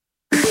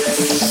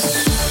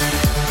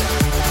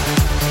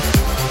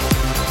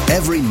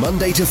Every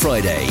Monday to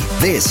Friday,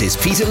 this is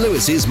Peter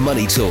Lewis's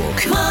Money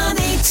Talk.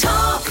 Money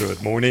Talk.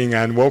 Good morning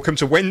and welcome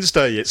to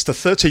Wednesday. It's the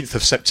 13th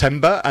of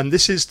September and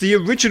this is the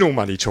original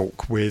Money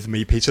Talk with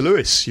me, Peter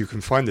Lewis. You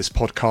can find this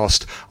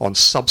podcast on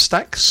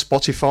Substack,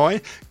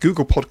 Spotify,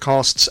 Google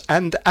Podcasts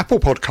and Apple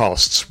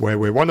Podcasts, where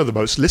we're one of the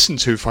most listened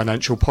to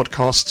financial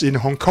podcasts in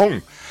Hong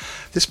Kong.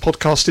 This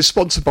podcast is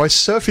sponsored by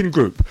Surfing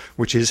Group,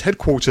 which is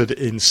headquartered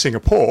in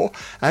Singapore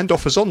and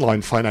offers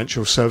online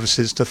financial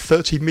services to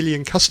 30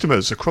 million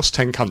customers across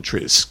 10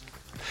 countries.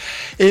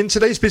 In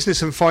today's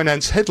business and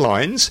finance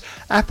headlines,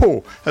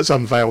 Apple has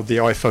unveiled the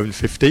iPhone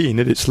 15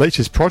 at its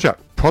latest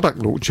product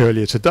launch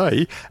earlier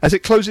today as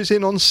it closes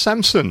in on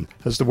Samsung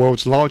as the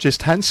world's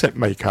largest handset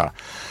maker.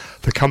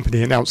 The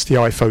company announced the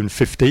iPhone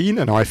 15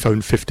 and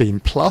iPhone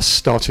 15 Plus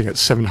starting at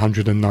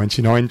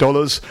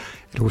 $799.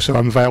 It also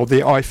unveiled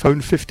the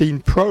iPhone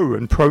 15 Pro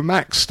and Pro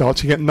Max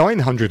starting at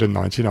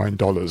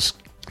 $999.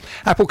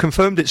 Apple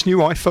confirmed its new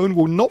iPhone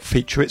will not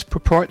feature its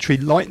proprietary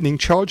Lightning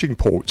charging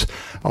port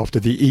after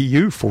the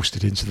EU forced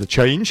it into the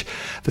change.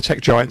 The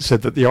tech giant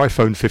said that the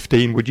iPhone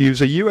 15 would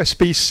use a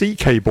USB-C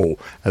cable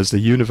as the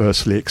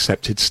universally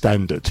accepted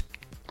standard.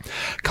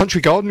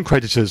 Country Garden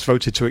creditors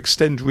voted to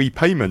extend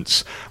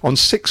repayments on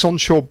 6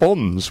 onshore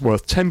bonds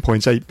worth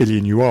 10.8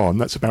 billion yuan,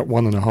 that's about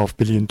 $1.5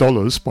 billion,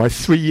 by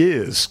 3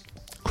 years.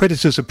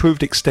 Creditors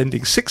approved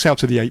extending 6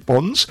 out of the 8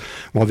 bonds,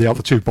 while the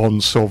other 2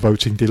 bonds saw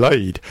voting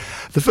delayed.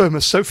 The firm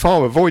has so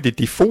far avoided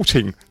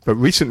defaulting, but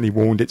recently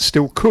warned it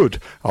still could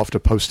after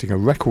posting a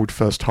record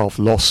first half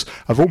loss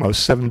of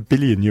almost $7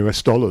 billion.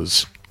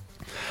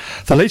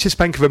 The latest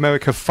Bank of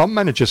America Fund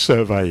Manager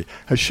survey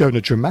has shown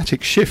a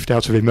dramatic shift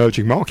out of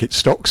emerging market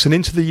stocks and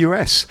into the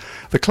US.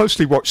 The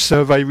closely watched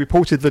survey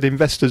reported that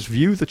investors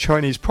view the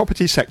Chinese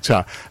property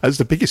sector as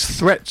the biggest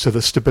threat to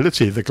the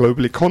stability of the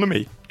global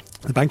economy.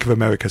 The Bank of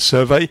America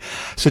survey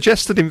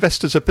suggests that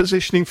investors are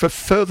positioning for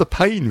further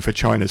pain for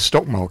China's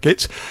stock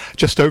market.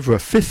 Just over a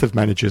fifth of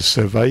managers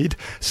surveyed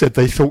said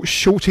they thought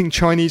shorting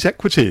Chinese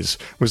equities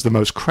was the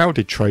most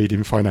crowded trade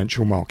in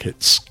financial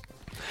markets.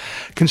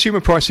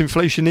 Consumer price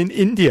inflation in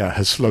India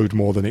has slowed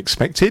more than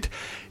expected,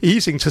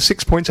 easing to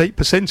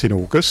 6.8% in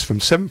August from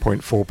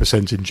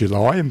 7.4% in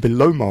July and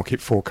below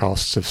market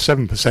forecasts of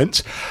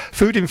 7%.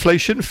 Food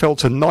inflation fell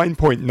to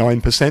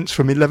 9.9%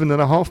 from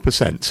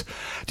 11.5%.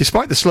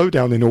 Despite the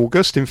slowdown in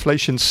August,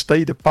 inflation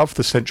stayed above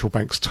the central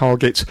bank's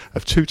target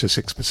of 2 to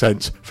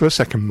 6% for a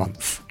second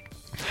month.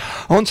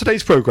 On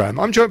today's programme,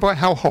 I'm joined by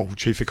Hal Hong,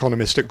 Chief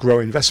Economist at Grow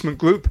Investment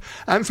Group,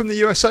 and from the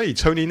USA,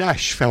 Tony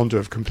Nash, founder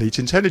of Complete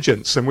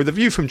Intelligence. And with a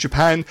view from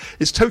Japan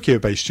is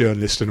Tokyo-based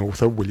journalist and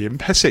author William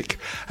Pesic.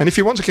 And if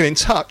you want to get in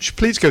touch,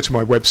 please go to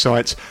my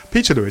website,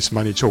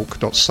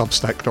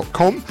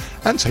 peterlewismoneytalk.substack.com,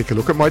 and take a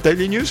look at my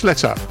daily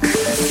newsletter.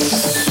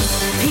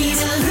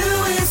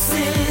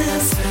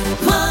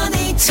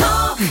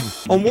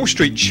 On Wall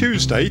Street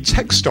Tuesday,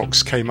 tech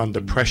stocks came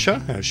under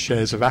pressure as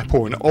shares of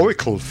Apple and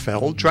Oracle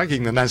fell,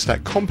 dragging the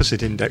Nasdaq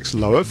Composite Index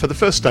lower for the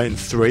first day in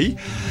 3.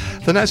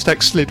 The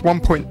Nasdaq slid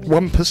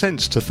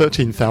 1.1% to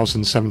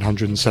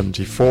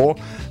 13,774.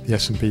 The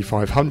S&P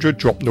 500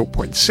 dropped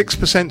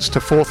 0.6%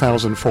 to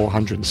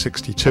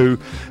 4,462.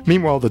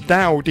 Meanwhile, the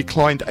Dow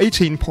declined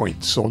 18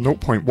 points, or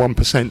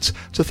 0.1%,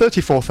 to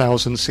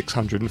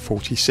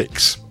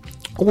 34,646.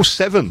 All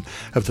 7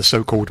 of the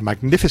so-called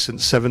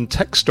Magnificent 7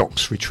 tech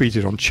stocks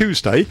retreated on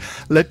Tuesday,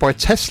 led by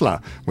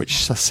Tesla,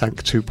 which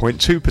sank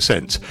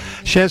 2.2%.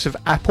 Shares of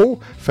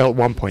Apple fell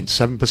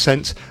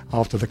 1.7%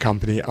 after the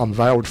company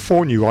unveiled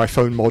 4 new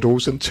iPhone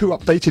models and 2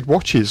 updated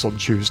watches on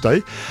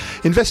Tuesday.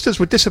 Investors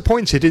were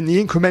disappointed in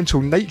the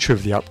incremental nature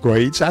of the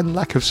upgrades and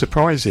lack of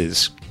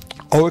surprises.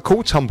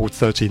 Oracle tumbled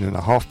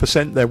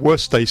 13.5%, their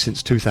worst day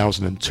since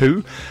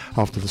 2002,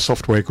 after the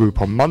software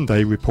group on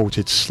Monday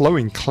reported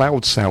slowing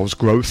cloud sales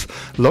growth,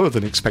 lower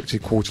than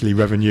expected quarterly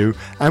revenue,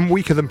 and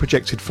weaker than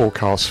projected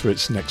forecasts for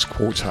its next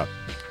quarter.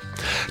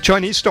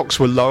 Chinese stocks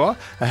were lower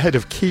ahead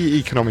of key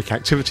economic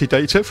activity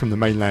data from the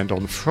mainland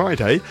on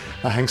Friday.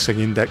 The Hang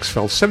Seng Index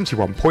fell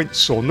 71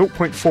 points, or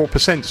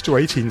 0.4% to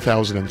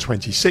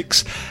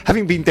 18,026,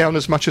 having been down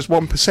as much as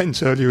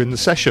 1% earlier in the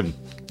session.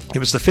 It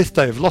was the 5th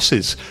day of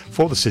losses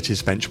for the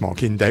city's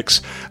benchmark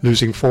index,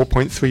 losing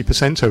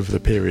 4.3% over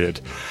the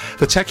period.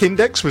 The tech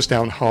index was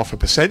down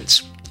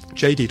 0.5%.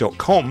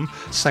 JD.com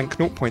sank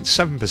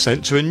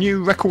 0.7% to a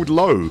new record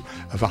low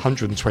of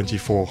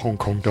 124 Hong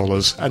Kong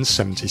dollars and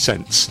 70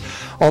 cents.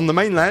 On the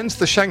mainland,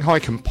 the Shanghai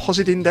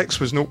Composite Index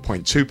was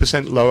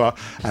 0.2% lower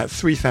at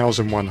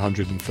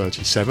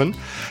 3,137.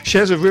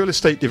 Shares of real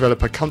estate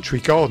developer Country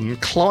Garden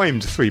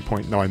climbed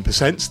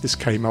 3.9%. This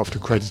came after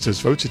creditors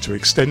voted to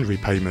extend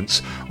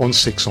repayments on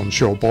 6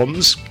 onshore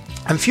bonds.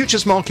 And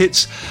futures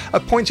markets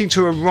are pointing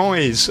to a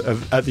rise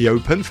at the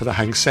open for the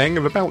Hang Seng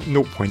of about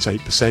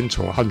 0.8%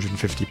 or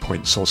 150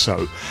 points or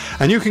so.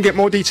 And you can get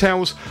more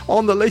details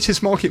on the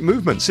latest market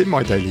movements in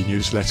my daily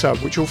newsletter,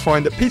 which you'll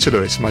find at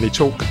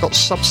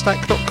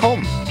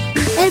peterlewismoneytalk.substack.com.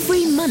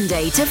 Every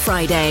Monday to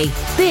Friday,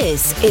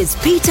 this is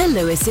Peter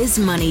Lewis's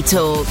Money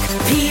Talk.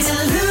 Peter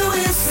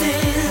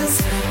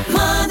Lewis's Money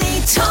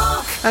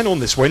And on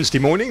this Wednesday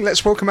morning,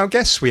 let's welcome our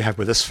guests. We have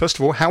with us, first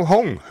of all, Hao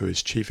Hong, who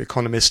is Chief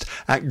Economist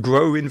at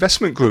Grow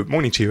Investment Group.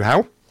 Morning to you,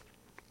 Hao.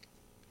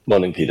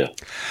 Morning, Peter.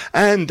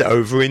 And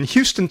over in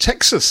Houston,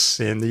 Texas,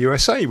 in the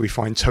USA, we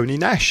find Tony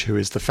Nash, who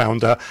is the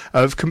founder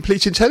of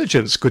Complete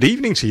Intelligence. Good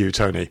evening to you,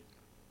 Tony.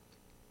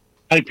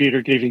 Hi,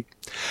 Peter. Good evening.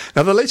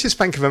 Now, the latest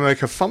Bank of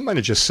America Fund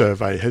Manager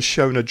survey has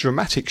shown a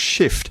dramatic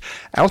shift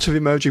out of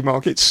emerging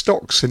market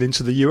stocks and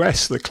into the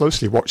US. The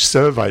closely watched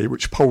survey,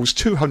 which polls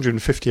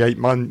 258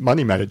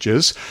 money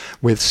managers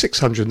with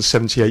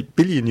 $678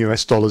 billion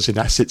in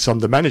assets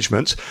under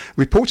management,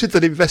 reported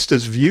that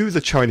investors view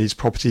the Chinese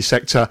property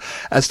sector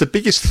as the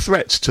biggest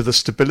threat to the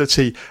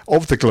stability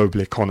of the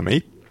global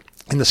economy.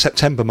 In the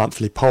September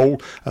monthly poll,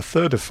 a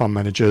third of fund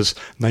managers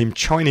named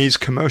Chinese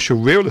commercial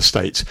real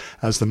estate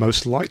as the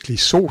most likely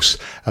source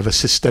of a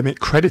systemic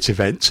credit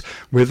event,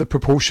 with a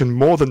proportion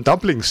more than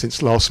doubling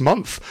since last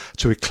month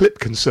to eclipse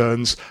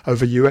concerns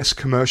over US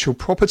commercial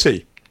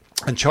property.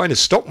 And China's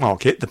stock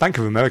market, the Bank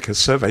of America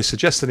survey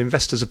suggests that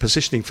investors are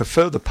positioning for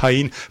further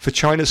pain for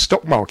China's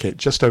stock market.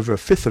 Just over a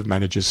fifth of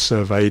managers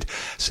surveyed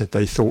said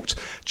they thought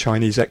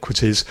Chinese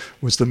equities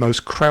was the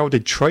most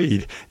crowded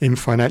trade in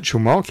financial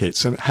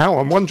markets. And how,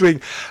 I'm wondering,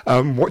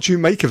 what do you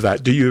make of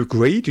that? Do you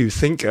agree? Do you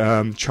think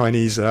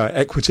Chinese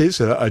equities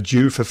are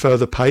due for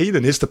further pain?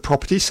 And is the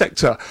property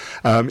sector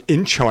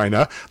in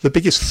China the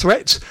biggest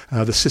threat,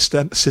 the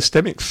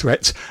systemic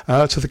threat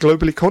to the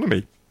global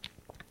economy?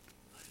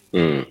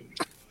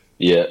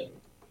 Yeah,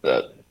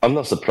 I'm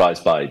not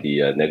surprised by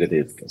the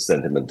negative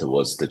sentiment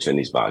towards the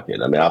Chinese market.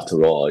 I mean,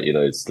 after all,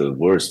 it's the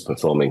worst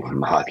performing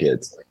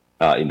market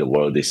in the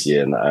world this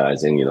year, and I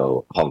think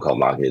Hong Kong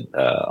market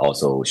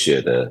also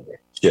share the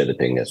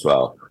thing as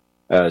well.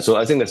 So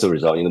I think that's a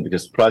result,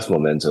 because price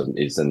momentum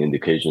is an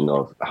indication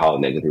of how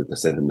negative the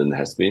sentiment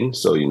has been.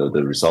 So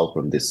the result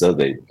from this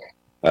survey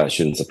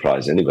shouldn't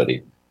surprise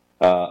anybody.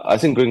 I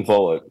think going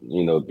forward,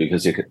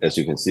 because as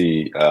you can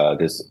see,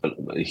 there's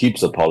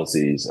heaps of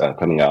policies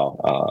coming out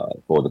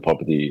for the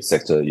property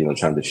sector,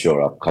 trying to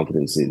shore up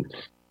confidence in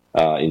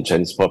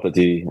Chinese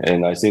property.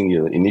 And I think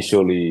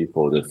initially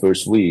for the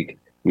first week,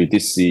 we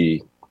did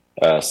see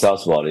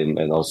sales volume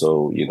and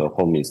also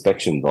home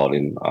inspection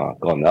volume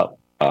gone up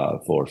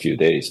for a few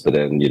days, but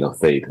then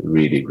fade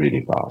really,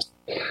 really fast.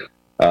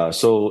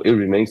 So it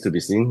remains to be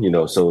seen,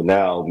 so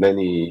now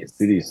many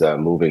cities are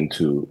moving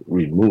to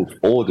remove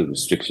all the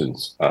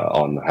restrictions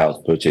on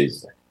house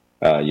purchase,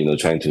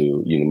 trying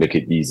to, make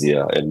it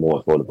easier and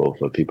more affordable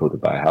for people to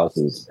buy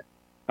houses.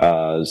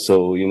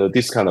 So,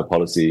 this kind of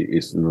policy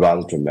is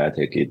rather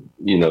dramatic.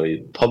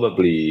 It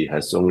probably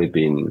has only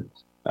been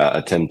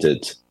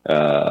attempted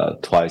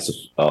twice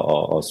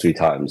or three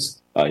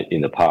times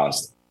in the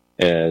past.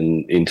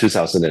 And in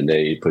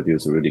 2008, it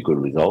produced a really good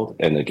result.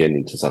 And again,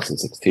 in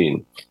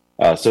 2016.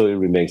 So it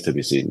remains to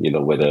be seen,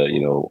 whether,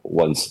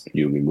 once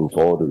you remove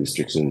all the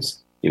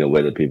restrictions,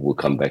 whether people will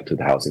come back to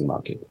the housing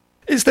market.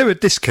 Is there a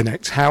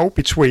disconnect, Hal,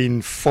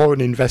 between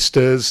foreign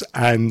investors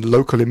and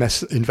local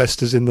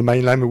investors in the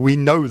mainland? We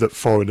know that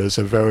foreigners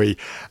are very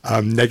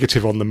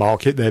negative on the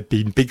market. They've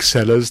been big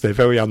sellers. They're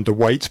very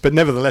underweight. But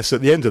nevertheless,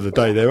 at the end of the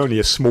day, they're only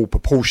a small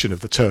proportion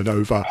of the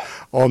turnover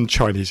on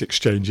Chinese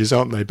exchanges,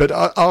 aren't they? But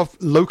are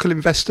local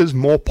investors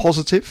more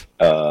positive?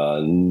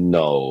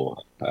 No.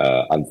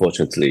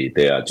 Unfortunately,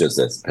 they are just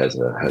as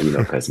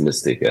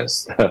pessimistic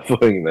as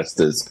foreign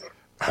investors.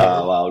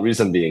 Well,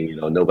 reason being,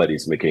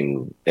 nobody's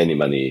making any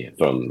money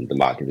from the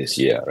market this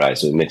year, right?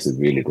 So it makes it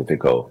really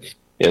difficult.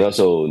 And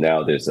also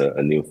now there's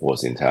a new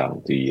force in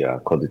town, the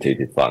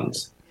quantitative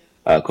funds.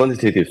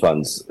 Quantitative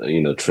funds,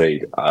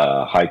 trade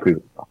high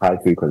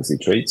frequency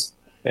trades,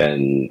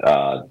 and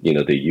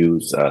they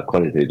use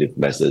quantitative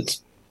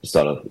methods to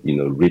sort of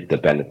reap the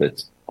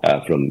benefits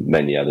from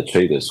many other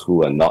traders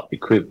who are not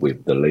equipped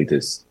with the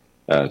latest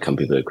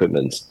computer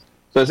equipment.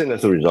 So I think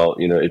that's a result.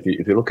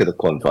 If you look at the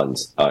quant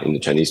funds in the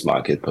Chinese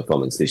market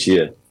performance this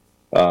year,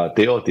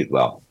 they all did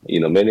well.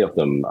 Many of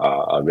them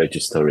are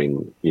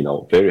registering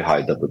very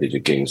high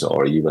double-digit gains,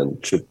 or even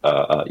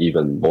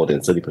more than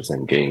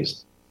 30%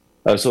 gains.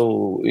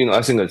 So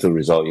I think that's a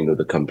result.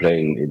 The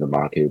complaint in the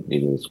market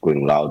is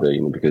growing louder.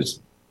 Because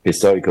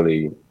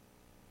historically,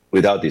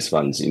 without these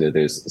funds,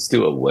 there's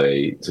still a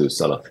way to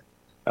sort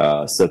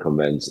of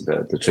circumvent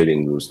the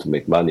trading rules to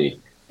make money.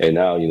 And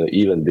now,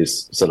 even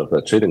this sort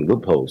of trading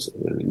loopholes,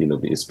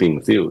 is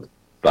being filled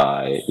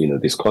by,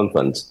 these quant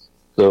funds.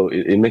 So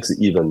it makes it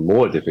even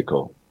more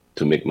difficult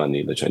to make money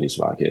in the Chinese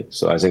market.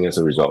 So I think as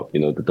a result,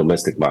 the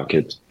domestic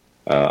market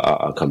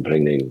are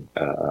complaining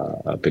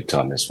big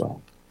time as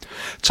well.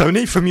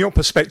 Tony, from your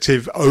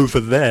perspective over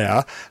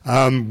there,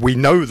 we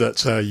know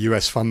that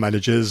US fund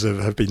managers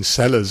have been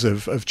sellers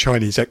of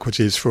Chinese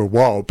equities for a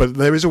while, but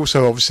there is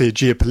also obviously a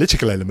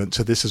geopolitical element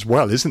to this as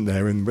well, isn't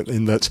there?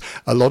 In that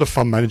a lot of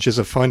fund managers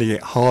are finding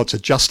it hard to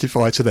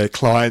justify to their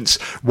clients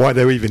why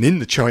they're even in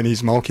the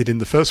Chinese market in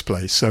the first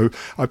place. So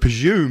I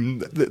presume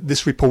that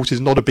this report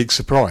is not a big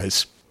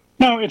surprise.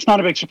 No, it's not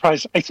a big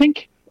surprise. I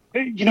think,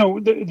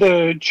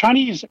 the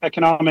Chinese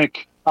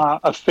economic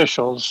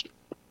officials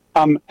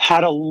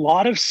had a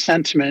lot of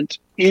sentiment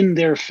in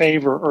their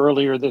favor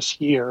earlier this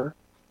year.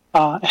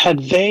 Had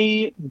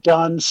they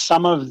done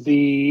some of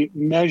the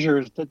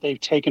measures that they've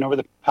taken over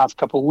the past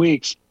couple of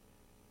weeks,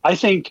 I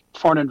think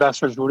foreign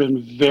investors would have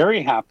been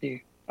very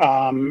happy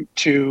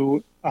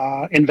to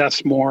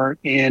invest more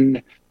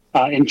in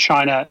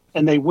China,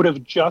 and they would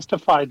have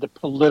justified the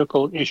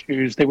political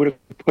issues. They would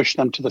have pushed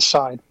them to the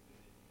side.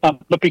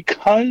 But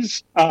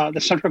because the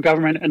central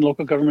government and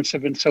local governments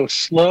have been so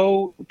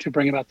slow to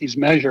bring about these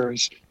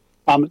measures,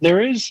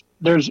 there's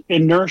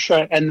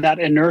inertia, and that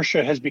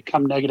inertia has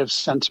become negative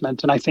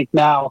sentiment. And I think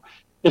now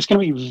it's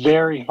going to be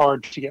very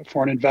hard to get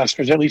foreign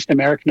investors, at least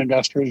American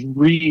investors,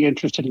 really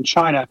interested in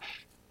China,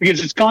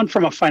 because it's gone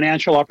from a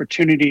financial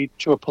opportunity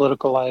to a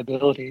political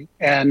liability.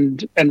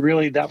 And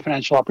really that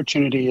financial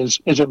opportunity is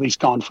at least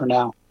gone for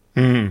now.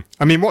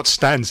 I mean, what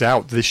stands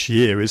out this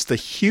year is the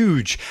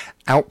huge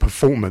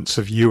outperformance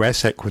of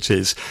US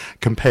equities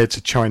compared to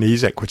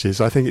Chinese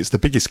equities. I think it's the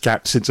biggest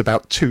gap since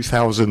about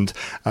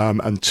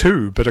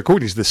 2002. But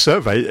according to the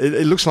survey,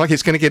 it looks like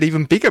it's going to get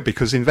even bigger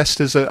because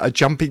investors are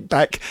jumping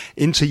back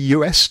into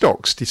US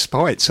stocks,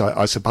 despite,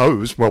 I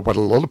suppose, well, what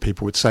a lot of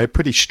people would say,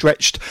 pretty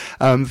stretched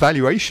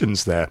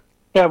valuations there.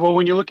 Yeah, well,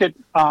 when you look at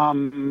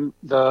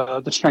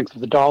the strength of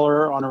the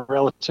dollar on a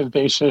relative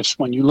basis,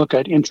 when you look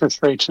at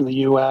interest rates in the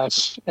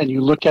U.S., and you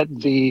look at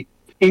the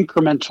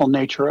incremental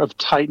nature of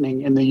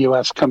tightening in the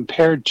U.S.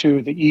 compared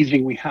to the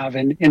easing we have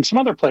in some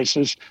other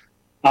places,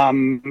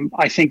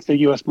 I think the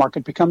U.S.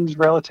 market becomes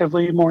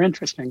relatively more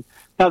interesting.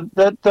 Now,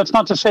 that's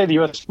not to say the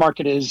U.S.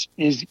 market is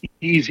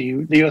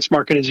easy. The U.S.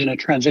 market is in a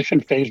transition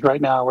phase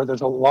right now where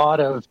there's a lot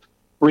of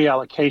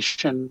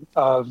reallocation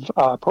of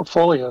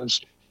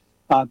portfolios.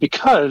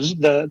 Because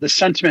the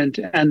sentiment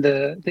and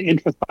the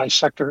interest by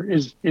sector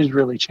is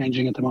really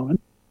changing at the moment.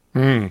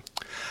 How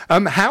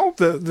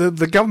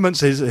the government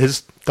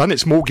has done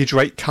its mortgage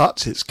rate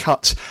cuts, it's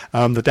cut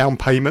the down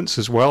payments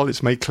as well.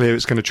 It's made clear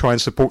it's going to try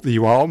and support the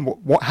yuan.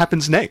 What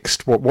happens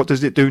next? What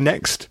does it do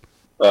next?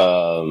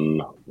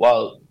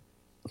 Well,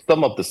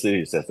 some of the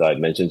cities, as I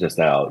mentioned just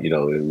now,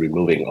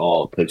 removing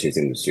all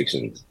purchasing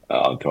restrictions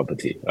on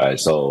property, right?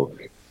 So.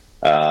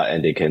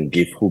 And they can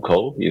give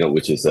hukou,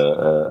 which is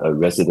a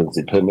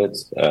residency permit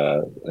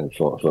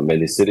for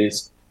many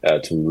cities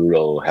to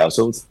rural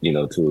households,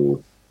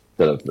 to sort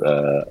of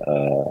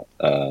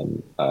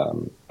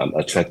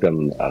attract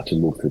them to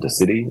move to the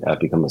city,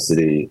 become a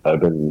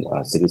urban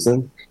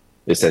citizen,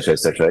 etc.,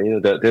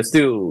 etc. There's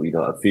still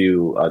a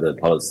few other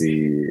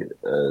policy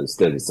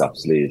studies up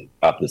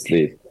the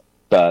sleeve.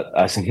 But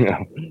I think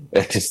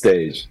at this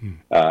stage,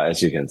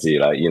 as you can see,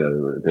 there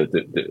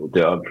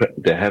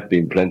have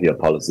been plenty of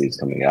policies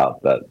coming out,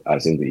 but I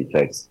think the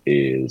effect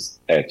is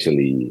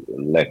actually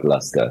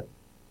lackluster.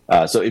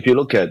 So if you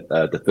look at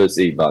the first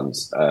 8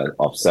 months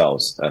of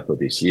sales for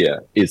this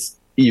year, it's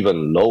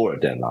even lower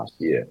than last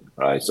year,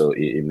 right? So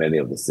in many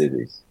of the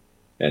cities,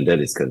 and that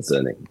is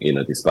concerning,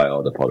 despite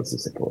all the policy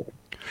support.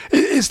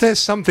 Is there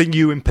something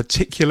you in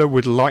particular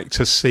would like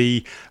to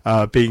see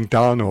being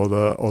done, or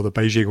the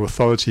Beijing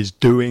authorities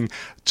doing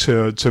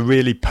to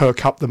really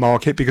perk up the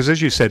market? Because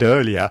as you said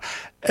earlier,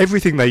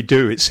 everything they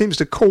do, it seems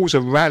to cause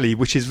a rally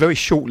which is very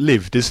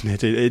short-lived, isn't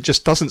it? It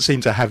just doesn't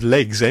seem to have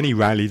legs, any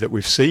rally that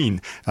we've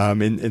seen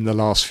in the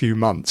last few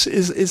months.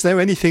 Is there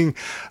anything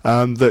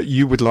that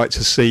you would like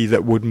to see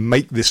that would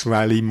make this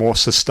rally more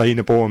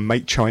sustainable and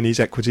make Chinese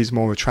equities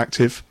more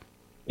attractive?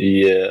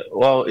 Yeah,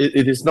 well,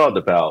 it is not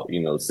about,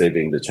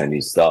 saving the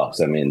Chinese stocks.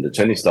 I mean, the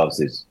Chinese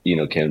stocks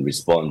can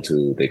respond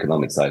to the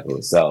economic cycle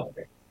itself.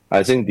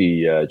 I think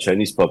the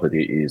Chinese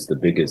property is the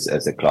biggest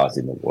asset class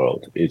in the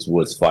world. It's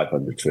worth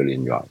 500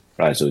 trillion yuan,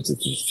 right? So it's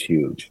just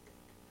huge.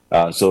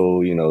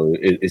 So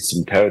it's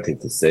imperative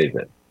to save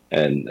it.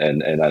 And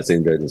I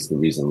think that is the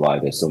reason why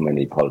there's so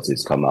many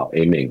policies come out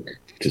aiming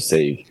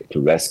to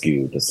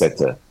rescue the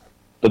sector.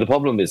 But the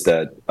problem is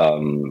that,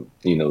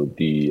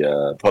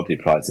 the property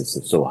prices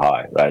are so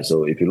high, right?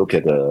 So if you look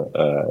at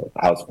the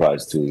house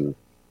price to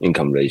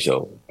income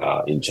ratio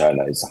in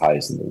China, it's the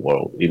highest in the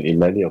world. In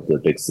many of the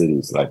big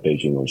cities like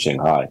Beijing or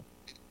Shanghai,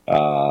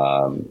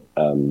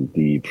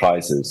 the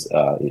prices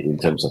in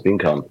terms of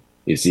income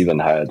is even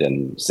higher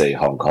than, say,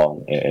 Hong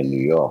Kong and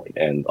New York.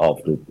 And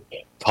of the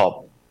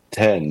top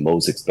 10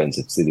 most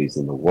expensive cities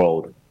in the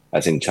world, I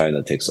think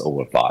China takes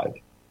over 5.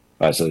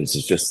 Right? So it's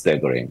just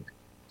staggering.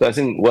 So I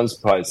think once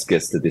price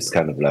gets to this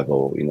kind of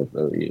level,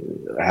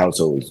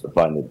 households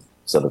find it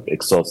sort of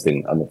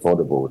exhausting,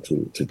 unaffordable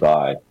to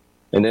buy.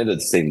 And then at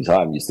the same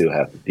time, you still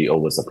have the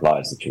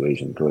oversupply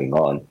situation going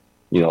on.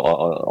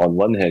 On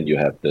one hand, you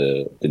have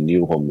the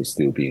new home is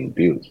still being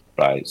built,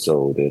 right?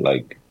 So they're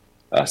like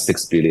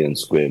 6 billion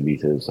square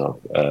meters of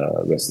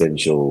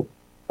residential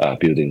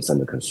buildings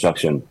under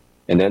construction.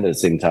 And then at the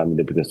same time,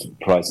 because the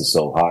price is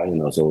so high,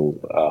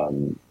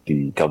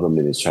 the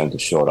government is trying to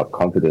shore up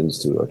confidence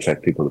to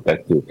attract people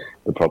back to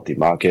the property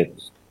market.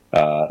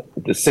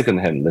 The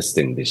second-hand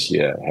listing this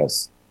year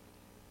has,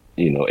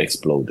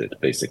 exploded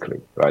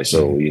basically, right?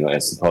 So,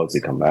 as the policy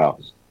come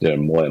out, there are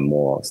more and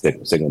more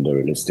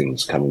secondary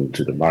listings coming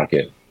to the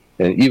market.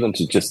 And even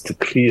to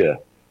clear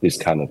this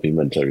kind of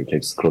inventory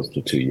takes close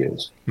to 2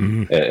 years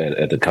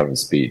at the current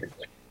speed.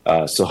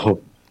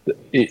 So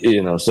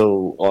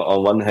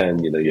on one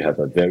hand, you have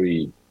a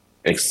very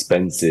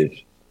expensive,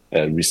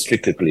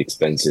 restrictively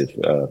expensive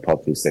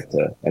property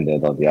sector, and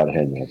then on the other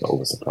hand, you have an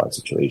oversupply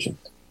situation.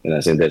 And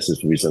I think that's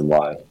the reason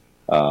why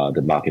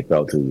the market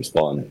failed to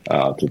respond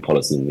to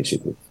policy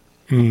initiatives.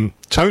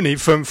 Tony,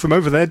 from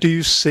over there, do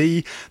you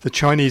see the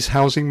Chinese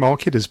housing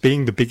market as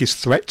being the biggest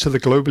threat to the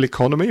global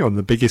economy, or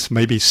the biggest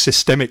maybe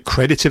systemic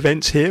credit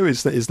event here?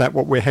 Is that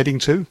what we're heading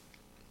to?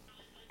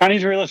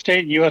 Chinese real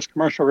estate, U.S.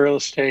 commercial real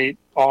estate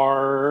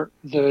are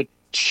the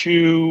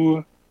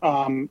two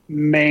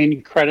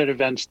main credit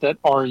events that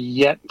are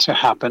yet to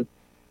happen.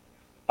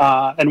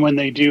 And when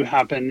they do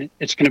happen,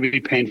 it's going to be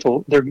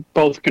painful. They're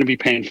both going to be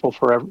painful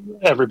for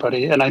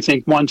everybody. And I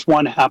think once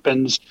one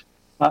happens,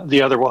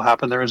 the other will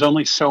happen. There is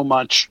only so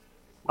much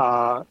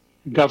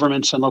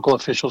governments and local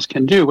officials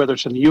can do, whether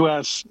it's in the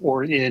U.S.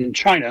 or in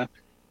China,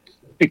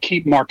 to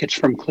keep markets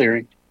from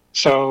clearing.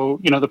 So,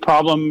 the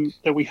problem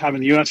that we have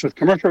in the U.S. with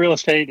commercial real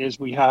estate is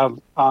we have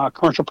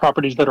commercial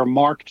properties that are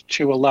marked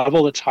to a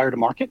level that's higher to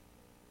market.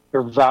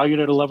 They're valued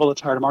at a level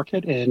that's higher to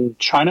market. In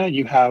China,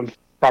 you have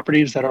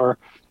properties that are,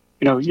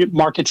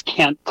 markets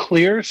can't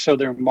clear, so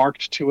they're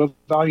marked to a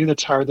value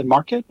that's higher than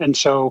market. And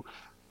so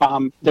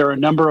there are a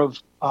number of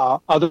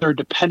other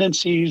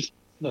dependencies,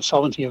 the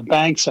solvency of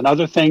banks and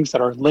other things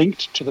that are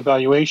linked to the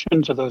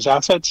valuations of those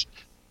assets.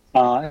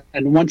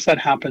 And once that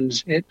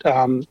happens, it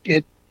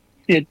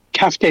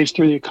cascades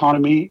through the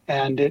economy,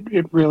 and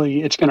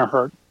it's going to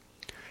hurt.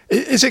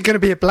 Is it going to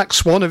be a black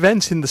swan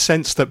event in the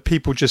sense that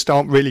people just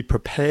aren't really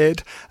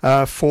prepared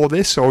for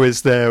this, or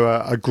is there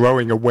a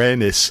growing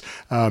awareness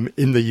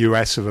in the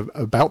US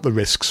about the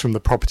risks from the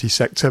property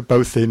sector,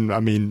 both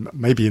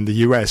maybe in the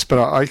US, but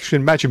I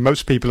can imagine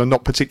most people are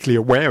not particularly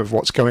aware of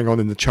what's going on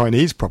in the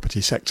Chinese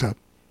property sector?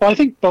 Well, I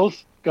think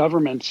both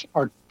governments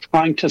are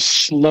trying to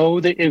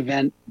slow the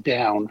event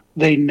down.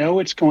 They know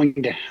it's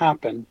going to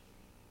happen,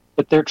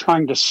 but they're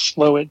trying to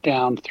slow it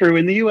down through.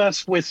 In the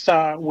U.S., with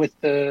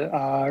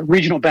the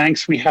regional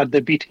banks, we had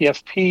the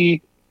BTFP,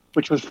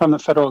 which was from the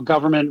federal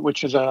government,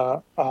 which is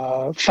a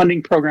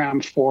funding program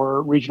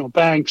for regional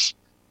banks,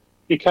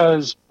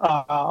 because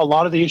a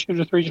lot of the issues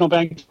with regional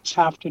banks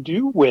have to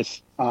do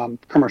with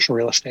commercial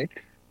real estate.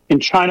 In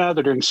China,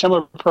 they're doing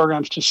similar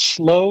programs to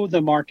slow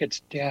the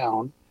markets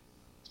down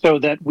so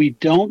that we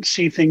don't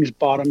see things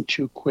bottom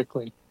too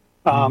quickly.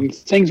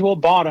 Things will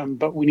bottom,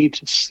 but we need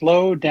to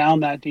slow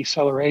down that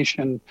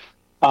deceleration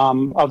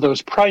of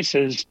those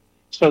prices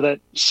so that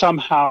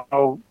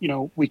somehow,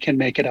 we can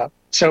make it up.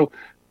 So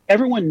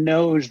everyone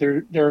knows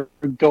there are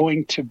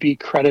going to be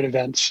credit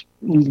events,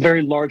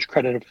 very large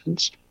credit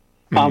events.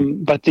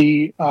 But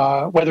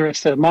whether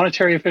it's the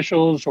monetary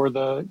officials or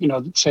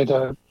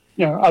other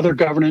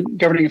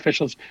governing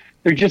officials,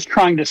 they're just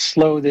trying to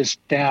slow this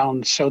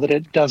down so that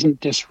it doesn't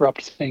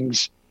disrupt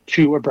things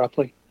too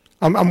abruptly.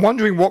 I'm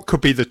wondering what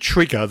could be the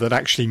trigger that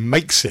actually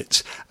makes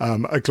it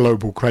a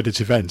global credit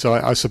event.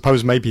 I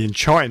suppose maybe in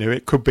China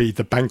it could be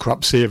the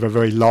bankruptcy of a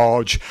very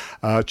large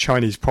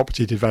Chinese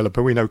property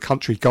developer. We know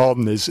Country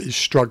Garden is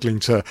struggling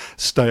to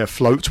stay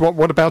afloat.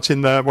 What about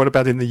in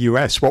the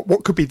US?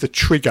 What could be the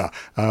trigger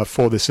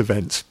for this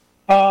event?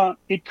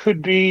 It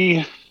could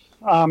be.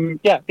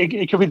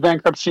 It could be the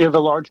bankruptcy of a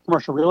large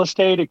commercial real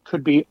estate. It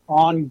could be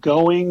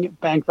ongoing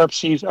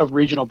bankruptcies of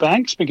regional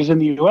banks, because in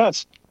the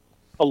U.S.,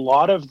 a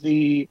lot of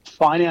the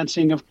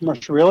financing of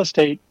commercial real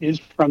estate is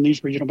from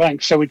these regional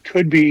banks. So it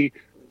could be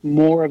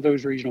more of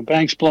those regional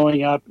banks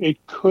blowing up. It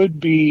could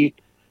be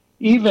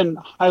even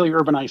highly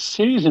urbanized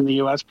cities in the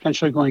U.S.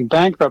 potentially going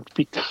bankrupt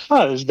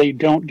because they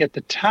don't get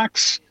the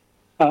taxes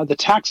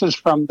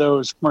from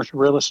those commercial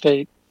real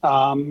estate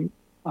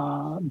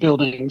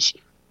buildings.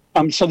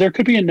 So there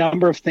could be a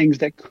number of things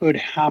that could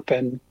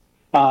happen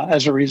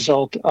as a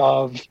result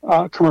of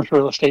commercial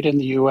real estate in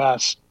the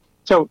U.S.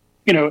 So,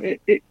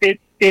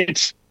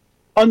 it's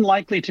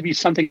unlikely to be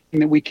something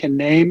that we can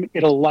name.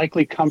 It'll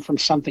likely come from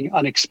something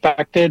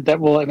unexpected that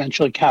will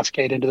eventually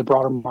cascade into the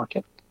broader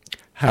market.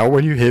 How,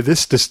 when you hear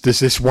this, does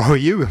this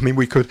worry you? I mean,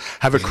 we could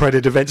have a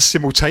credit event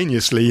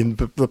simultaneously in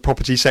the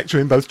property sector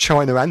in both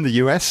China and the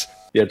US.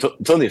 Yeah,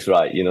 Tony's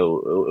right. It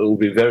will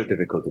be very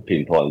difficult to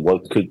pinpoint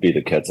what could be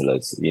the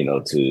catalyst,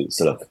 to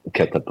sort of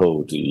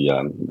catapult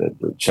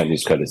the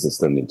Chinese credit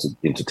system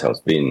into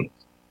tailspin.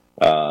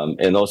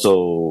 And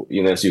also,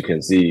 as you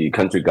can see,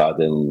 Country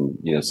Garden,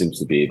 seems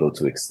to be able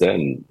to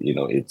extend,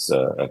 its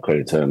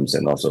credit terms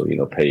and also,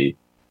 pay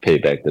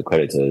back the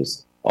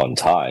creditors on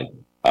time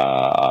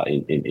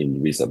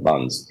in recent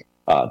months,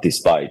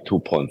 despite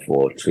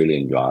 2.4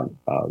 trillion yuan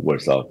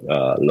worth of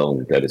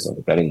loan that is on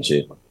the balance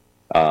sheet.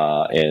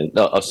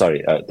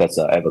 That's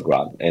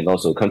Evergrande. And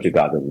also Country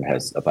Garden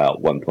has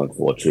about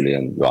 1.4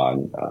 trillion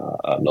yuan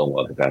loan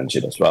on the balance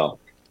sheet as well.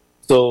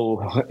 So,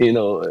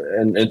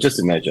 and just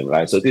imagine,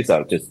 right? So these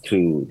are just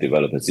two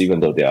developers, even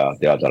though they are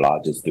the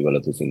largest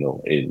developers,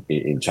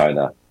 in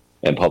China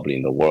and probably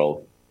in the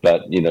world.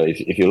 But,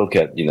 if you look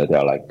at, there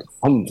are like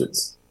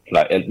hundreds,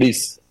 like at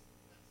least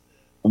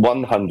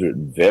 100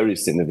 very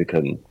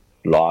significant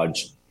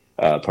large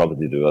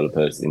property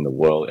developers in the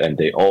world, and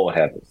they all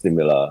have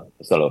similar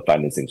sort of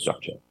financing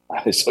structure.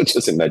 So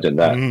just imagine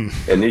that.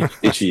 And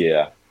each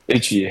year,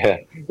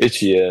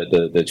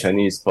 the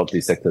Chinese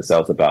property sector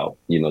sells about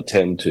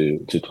 10 to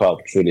 12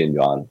 trillion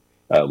yuan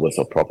worth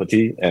of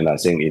property, and I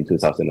think in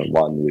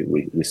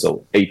 2001 we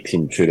sold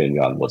 18 trillion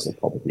yuan worth of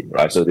property,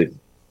 right? So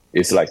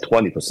it's like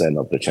 20%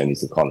 of the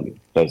Chinese economy.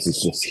 So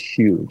it's just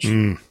huge.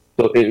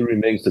 So it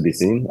remains to be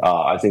seen.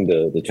 I think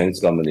the Chinese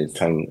government is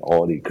trying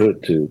all it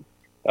could to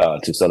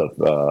sort of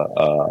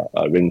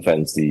ring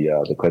fence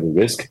the credit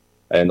risk.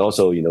 And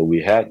also,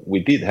 we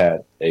did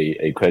have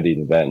a credit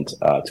event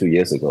 2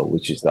 years ago,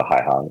 which is the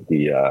Haihang,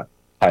 the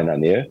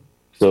Hainan Air.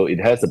 So it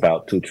has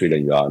about 2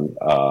 trillion yuan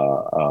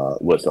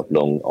worth of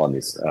loan on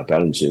its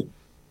balance sheet,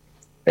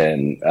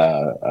 and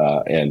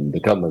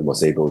the government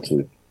was able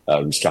to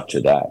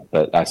restructure that.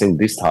 But I think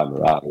this time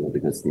around,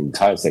 because the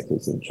entire sector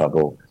is in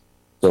trouble,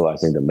 so I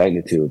think the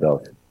magnitude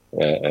of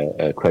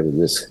credit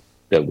risk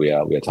that we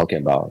are talking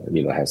about,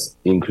 has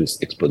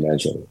increased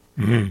exponentially.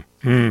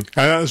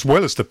 As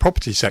well as the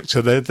property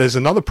sector, there's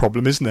another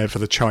problem, isn't there, for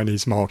the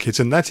Chinese market,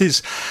 and that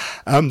is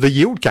the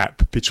yield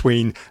gap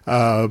between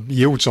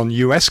yields on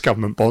US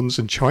government bonds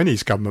and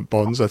Chinese government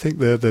bonds. I think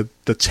the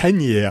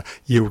 10-year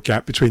yield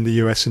gap between the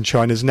US and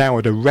China is now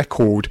at a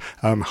record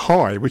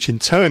high, which in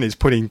turn is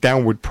putting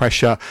downward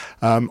pressure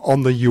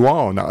on the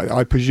yuan.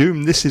 I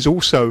presume this is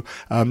also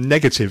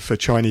negative for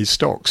Chinese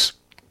stocks.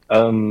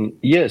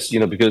 Yes,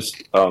 because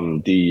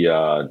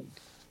the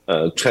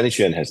Chinese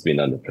yuan has been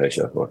under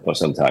pressure for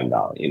some time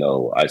now.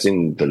 I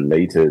think the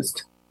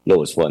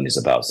lowest one is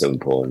about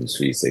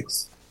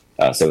 736,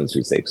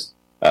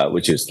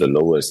 which is the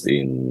lowest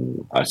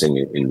in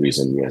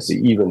recent years,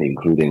 even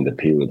including the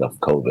period of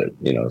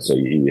COVID. So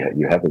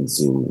you haven't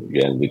seen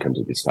yuan weaken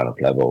to this kind of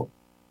level.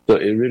 So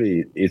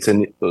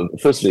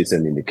firstly, it's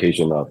an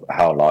indication of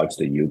how large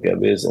the yield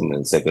gap is, and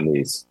then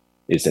secondly,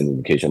 it's an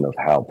indication of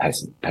how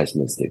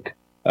pessimistic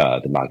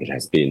the market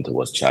has been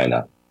towards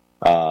China.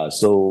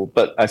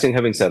 But I think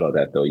having said all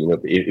that, though,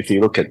 if you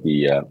look at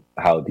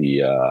how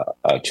the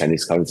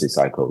Chinese currency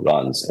cycle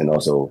runs, and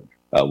also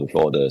with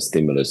all the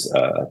stimulus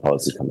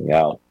policy coming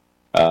out,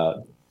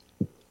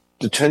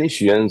 the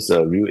Chinese yuan's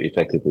real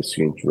effective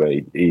exchange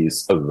rate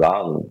is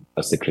around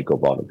a cyclical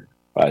bottom,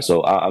 right?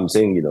 So I'm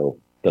saying,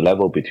 the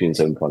level between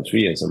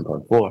 7.3 and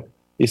 7.4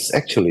 is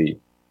actually,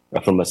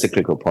 from a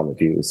cyclical point of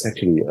view, it's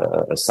actually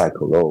a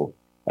cycle low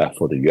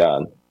for the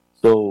yuan.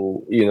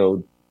 So,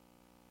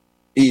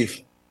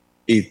 if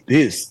it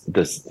is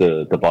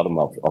the bottom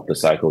of the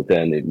cycle,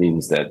 then it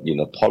means that,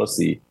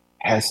 policy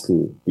has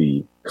to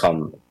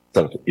become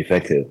sort of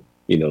effective,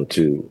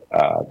 to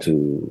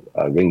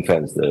ring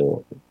fence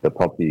the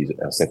property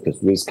sector's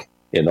risk,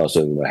 and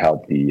also,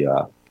 help the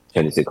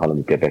Chinese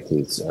economy get back to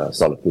its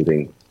solid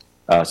footing.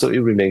 So it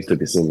remains to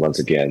be seen once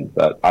again.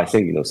 But I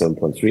think,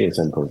 7.3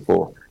 and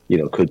 7.4,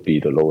 could be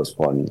the lowest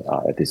point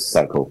at this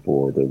cycle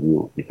for the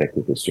real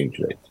effective exchange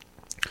rate.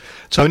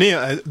 Tony,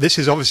 this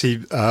is obviously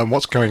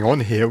what's going on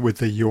here with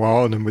the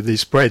yuan and with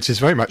these spreads is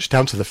very much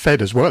down to the Fed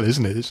as well,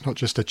 isn't it? It's not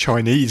just a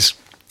Chinese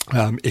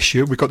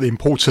issue. We've got the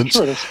important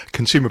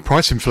consumer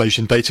price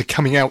inflation data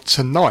coming out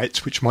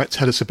tonight, which might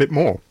tell us a bit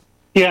more.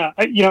 Yeah,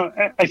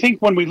 I think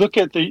when we look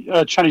at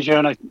the Chinese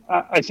yuan,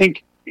 I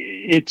think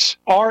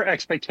our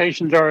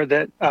expectations are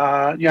that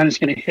yuan is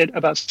going to hit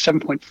about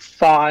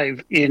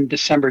 7.5 in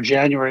December,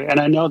 January. And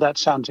I know that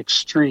sounds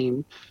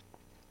extreme,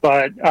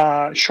 but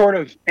short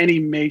of any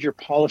major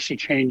policy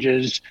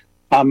changes,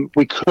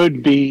 we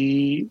could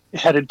be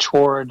headed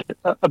toward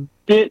a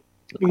bit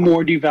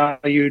more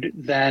devalued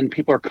than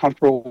people are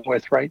comfortable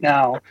with right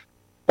now.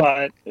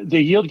 But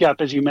the yield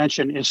gap, as you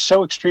mentioned, is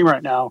so extreme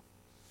right now.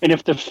 And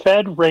if the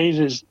Fed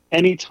raises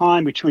any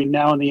time between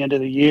now and the end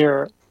of the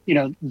year,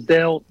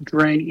 they'll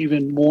drain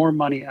even more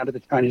money out of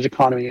the Chinese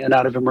economy and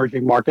out of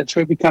emerging markets.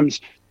 So it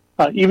becomes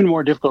even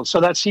more difficult. So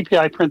that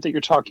CPI print that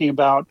you're talking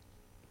about,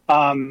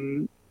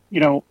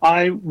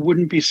 I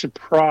wouldn't be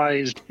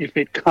surprised if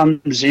it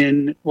comes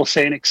in, we'll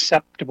say, an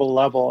acceptable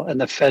level, and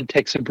the Fed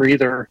takes a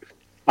breather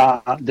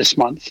this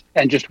month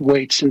and just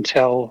waits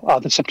until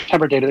the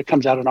September data that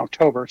comes out in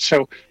October.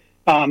 So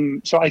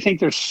I think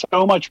there's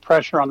so much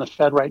pressure on the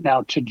Fed right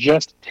now to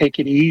just take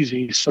it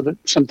easy so that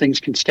some things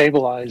can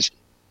stabilize,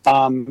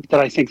 that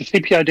I think the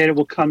CPI data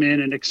will come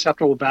in an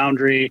acceptable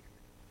boundary,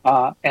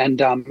 and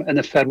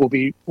the Fed will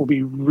be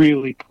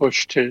really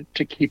pushed to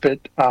keep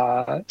it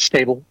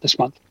stable this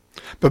month.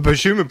 But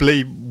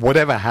presumably,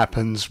 whatever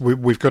happens,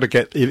 we've got to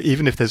get,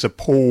 even if there's a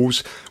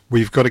pause,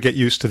 we've got to get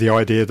used to the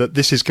idea that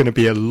this is going to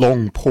be a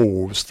long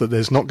pause, that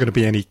there's not going to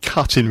be any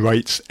cut in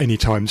rates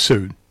anytime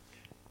soon.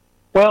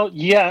 Well,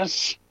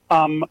 yes,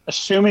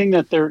 assuming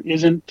that there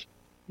isn't,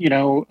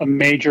 a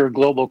major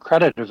global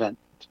credit event.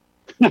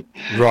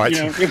 Right.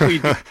 If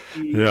we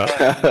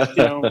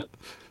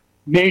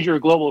major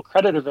global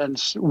credit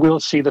events, we'll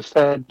see the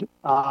Fed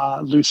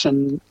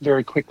loosen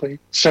very quickly.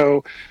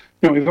 So,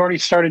 we've already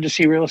started to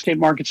see real estate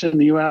markets in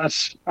the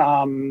U.S.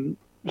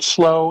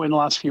 Slow in the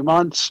last few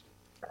months.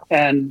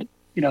 And,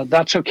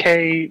 that's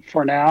okay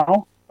for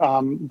now.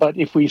 But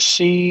if we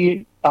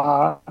see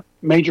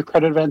major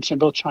credit events in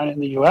both China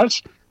and the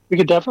U.S., we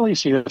could definitely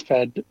see the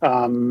Fed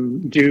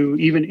do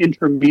even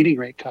intermediate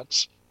rate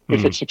cuts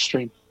if it's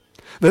extreme.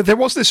 There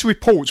was this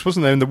report,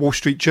 wasn't there, in the Wall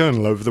Street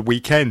Journal over the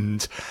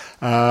weekend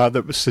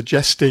that was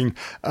suggesting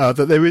that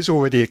there is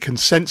already a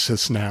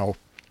consensus now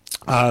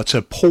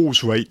to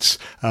pause rates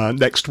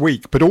next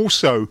week, but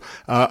also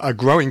a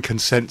growing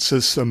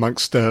consensus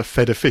amongst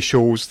Fed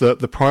officials that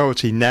the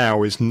priority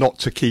now is not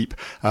to keep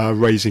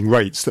raising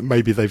rates, that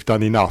maybe they've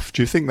done enough.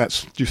 Do you think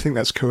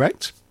that's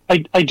correct?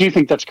 I do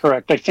think that's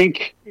correct. I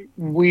think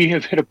we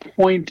have hit a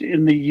point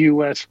in the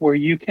U.S. where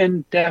you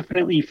can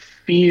definitely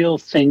feel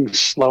things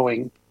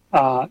slowing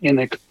in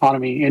the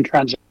economy, in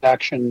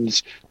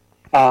transactions.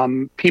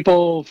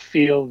 People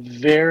feel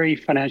very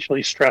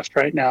financially stressed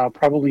right now,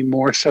 probably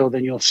more so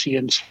than you'll see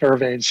in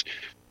surveys.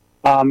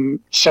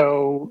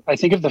 So I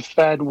think if the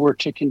Fed were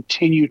to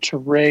continue to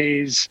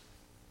raise,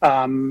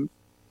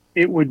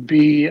 it would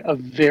be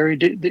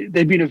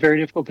they'd be in a very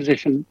difficult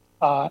position,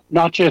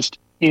 not just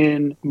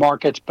in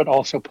markets, but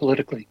also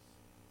politically.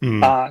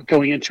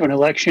 Going into an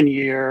election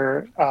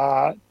year,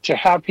 to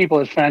have people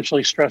as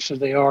financially stressed as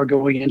they are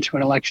going into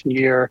an election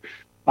year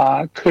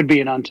could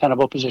be an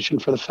untenable position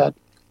for the Fed.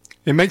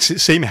 It makes it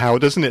seem,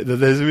 Howard, doesn't it, that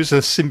there is a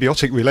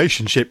symbiotic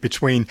relationship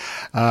between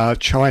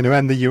China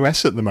and the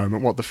US at the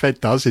moment. What the Fed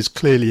does is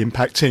clearly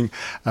impacting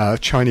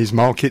Chinese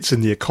markets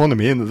and the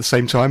economy, and at the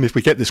same time, if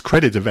we get this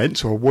credit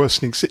event or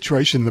worsening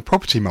situation in the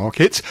property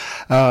market,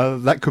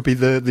 that could be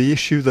the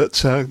issue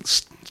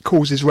that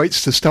causes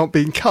rates to start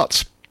being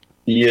cut.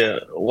 Yeah,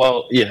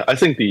 well, I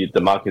think the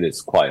market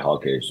is quite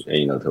hawkish,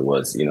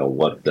 towards,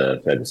 what the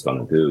Fed is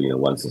going to do,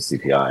 once the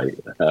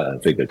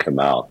CPI figure come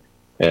out.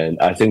 And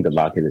I think the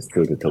market is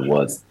tilted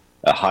towards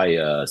a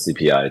higher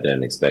CPI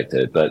than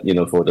expected. But,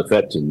 for the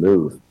Fed to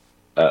move,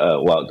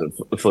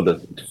 for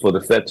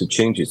the Fed to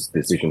change its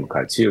decision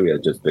criteria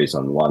just based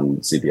on one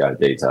CPI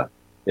data,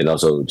 and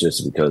also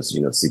just because,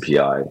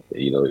 CPI,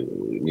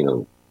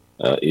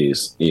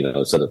 is,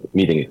 sort of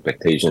meeting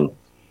expectation,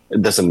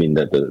 it doesn't mean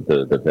that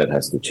the Fed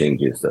has to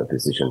change its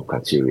decision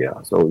criteria.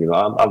 So,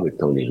 I'm with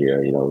Tony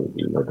here.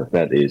 The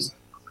Fed is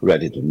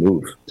ready to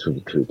move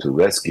to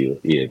rescue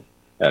if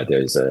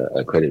there's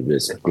a credit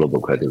risk, global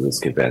credit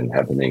risk event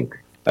happening.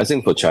 I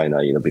think for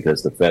China,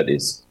 because the Fed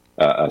is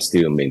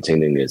still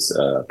maintaining its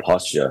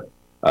posture,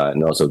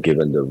 and also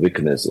given the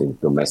weakness in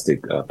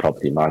domestic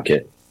property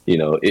market,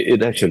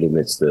 it actually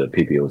limits the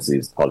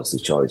PBOC's policy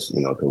choice,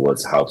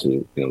 towards how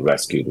to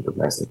rescue the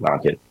domestic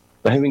market.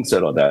 But having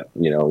said all that,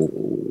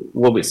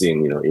 what we're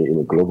seeing, in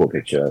the global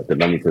picture, the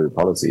monetary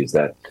policy is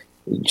that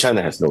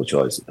China has no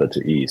choice but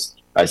to ease.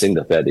 I think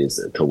the Fed is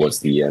towards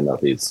the end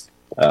of its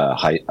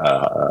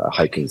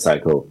hiking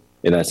cycle,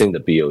 and I think the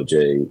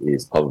BOJ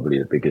is probably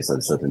the biggest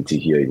uncertainty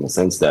here, in the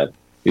sense that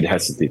it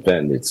has to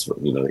defend its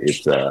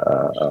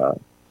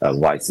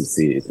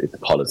YCC, its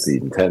policy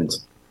intent.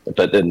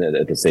 But then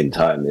at the same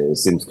time, it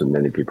seems to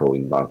many people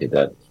in the market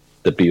that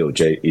the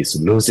BOJ is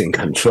losing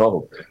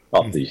control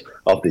of the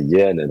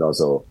yen, and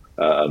also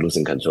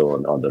losing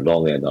control on the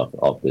long end of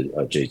the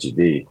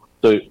JGB.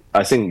 So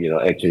I think,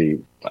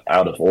 actually,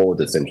 out of all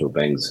the central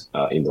banks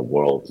in the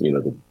world,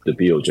 the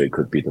BOJ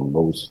could be the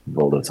most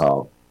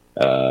volatile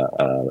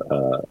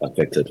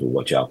factor to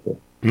watch out for.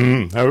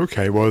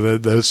 Okay, well,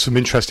 there's some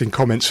interesting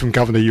comments from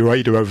Governor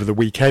Ueda over the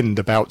weekend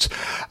about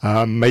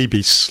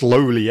maybe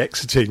slowly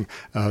exiting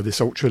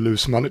this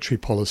ultra-loose monetary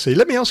policy.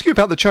 Let me ask you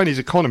about the Chinese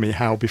economy,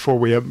 Hal, before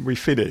we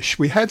finish.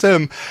 We had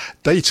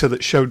data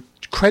that showed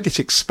credit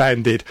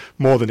expanded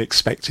more than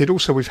expected.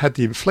 Also, we've had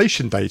the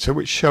inflation data,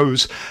 which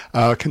shows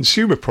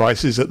consumer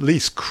prices at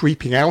least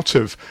creeping out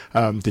of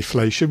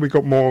deflation. We've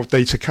got more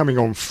data coming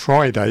on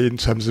Friday in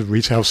terms of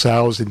retail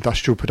sales,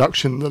 industrial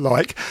production, and the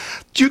like.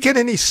 Do you get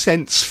any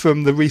sense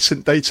from the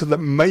recent data that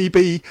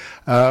maybe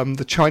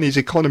the Chinese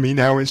economy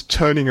now is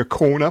turning a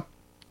corner?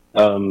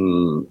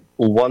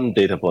 One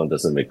data point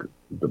doesn't make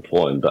the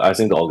point, but I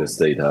think the August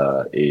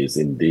data is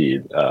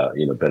indeed,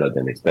 better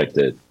than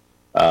expected.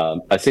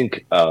 I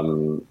think,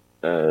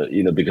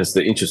 because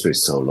the interest rate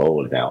is so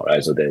low now,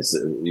 right? So there's,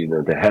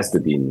 there has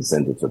to be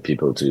incentive for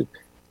people to,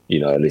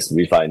 at least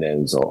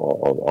refinance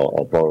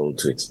or borrow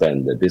to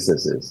expand their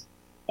businesses.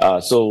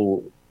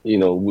 So, we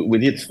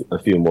need a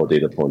few more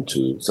data points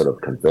to sort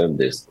of confirm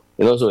this.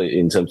 And also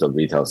in terms of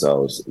retail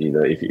sales,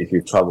 if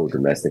you travel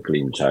domestically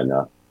in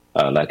China,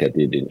 like I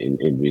did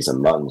in recent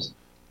months,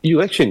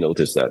 you actually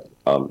notice that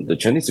the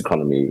Chinese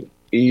economy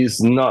is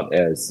not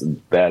as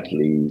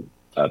badly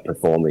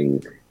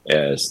performing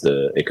as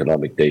the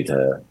economic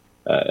data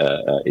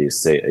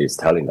is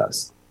telling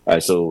us.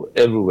 So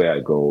everywhere I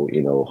go,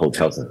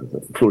 hotels are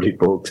fully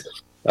booked.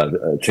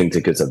 Train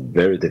tickets are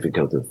very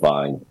difficult to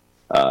find,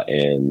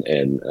 and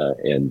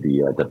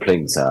the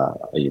planes are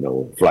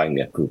flying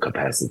at full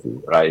capacity.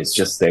 Right, it's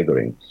just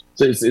staggering.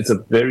 So it's a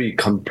very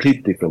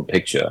complete different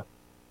picture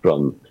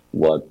from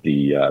what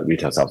the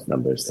retail sales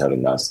number is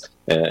telling us,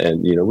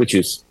 and which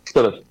is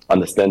sort of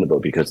understandable,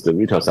 because the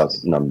retail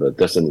sales number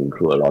doesn't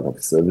include a lot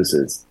of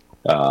services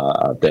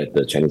that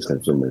the Chinese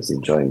consumer is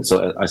enjoying.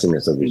 So I think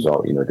as a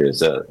result,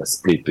 there's a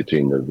split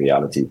between the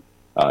reality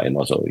and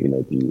also, the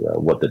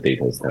what the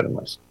data is telling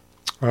us.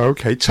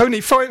 Okay,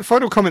 Tony,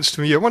 final comments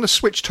from you. I want to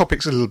switch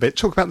topics a little bit,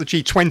 talk about the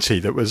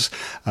G20 that was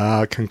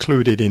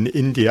concluded in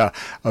India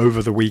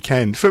over the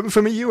weekend.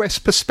 From a US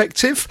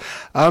perspective,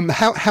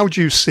 how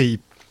do you see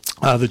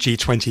the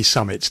G20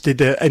 summit?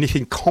 Did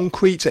anything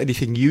concrete,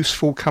 anything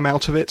useful come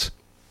out of it?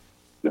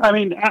 I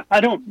mean, I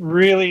don't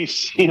really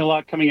see a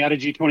lot coming out of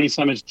G20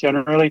 summits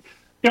generally.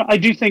 I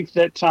do think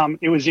that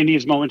it was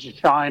India's moment to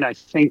shine. I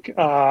think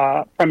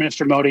Prime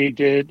Minister Modi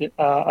did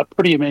a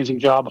pretty amazing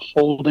job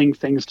holding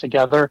things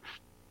together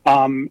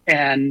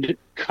and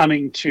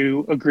coming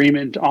to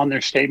agreement on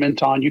their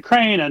statement on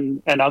Ukraine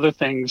and other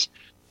things,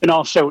 and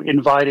also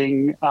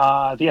inviting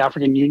the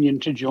African Union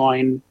to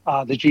join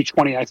the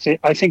G20.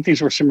 I think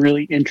these were some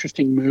really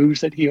interesting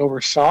moves that he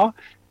oversaw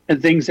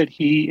and things that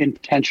he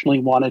intentionally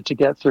wanted to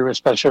get through,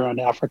 especially around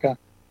Africa.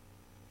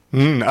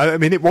 I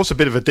mean, it was a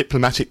bit of a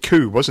diplomatic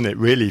coup, wasn't it,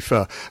 really,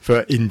 for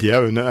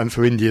India and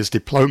for India's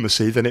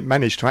diplomacy, that it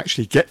managed to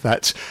actually get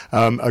that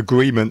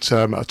agreement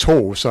at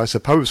all. So I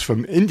suppose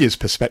from India's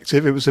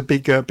perspective, it was a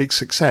big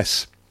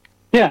success.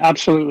 Yeah,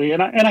 absolutely.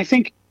 And I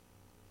think,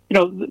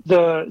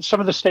 some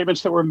of the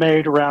statements that were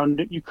made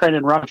around Ukraine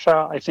and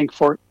Russia, I think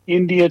for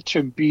India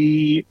to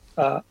be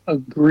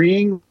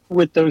agreeing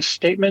with those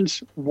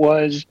statements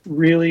was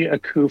really a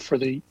coup for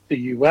the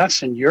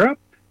US and Europe,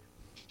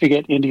 to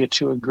get India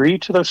to agree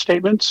to those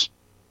statements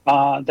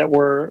that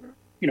were,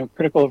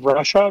 critical of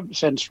Russia,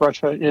 since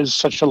Russia is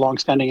such a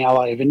longstanding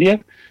ally of India.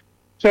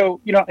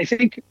 So, I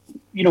think,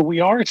 we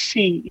are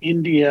seeing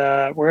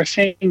we're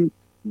seeing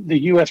the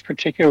U.S.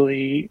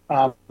 particularly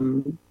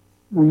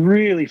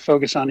really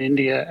focus on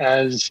India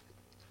as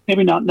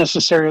maybe not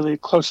necessarily the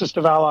closest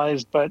of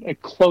allies, but a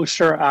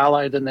closer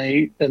ally than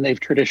they've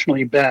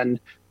traditionally been.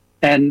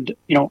 And,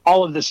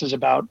 all of this is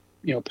about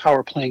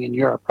power playing in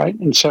Europe, right?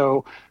 And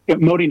so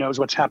Modi knows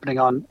what's happening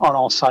on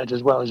all sides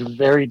as well. He's a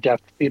very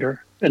deft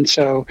leader. And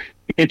so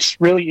it's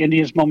really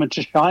India's moment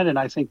to shine. And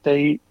I think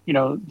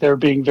they're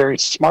being very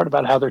smart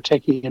about how they're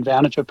taking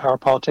advantage of power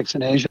politics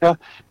in Asia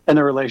and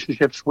their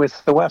relationships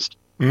with the West.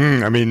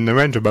 I mean,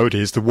 Narendra Modi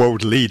is the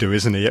world leader,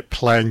 isn't he, at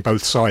playing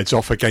both sides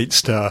off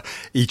against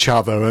each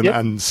other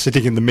and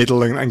sitting in the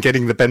middle and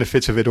getting the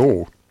benefit of it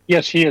all.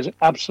 Yes, he is,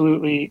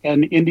 absolutely.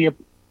 And India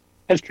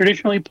has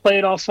traditionally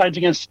played all sides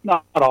against,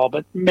 not all,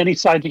 but many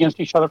sides against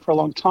each other for a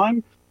long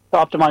time to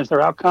optimize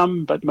their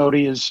outcome. But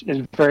Modi is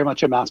very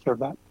much a master of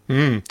that.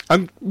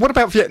 And what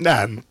about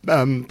Vietnam?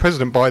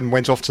 President Biden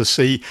went off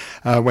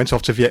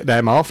to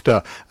Vietnam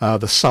after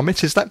the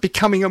summit. Is that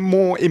becoming a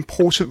more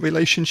important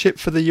relationship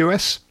for the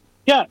US?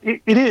 Yeah,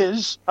 it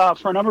is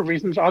for a number of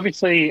reasons.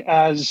 Obviously,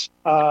 as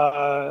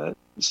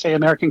say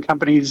American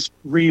companies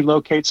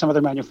relocate some of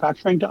their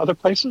manufacturing to other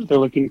places, they're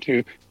looking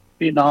to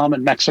Vietnam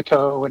and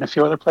Mexico and a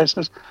few other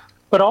places.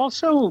 But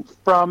also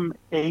from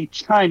a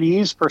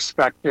Chinese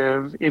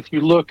perspective, if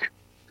you look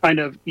kind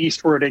of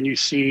eastward and you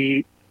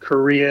see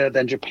Korea,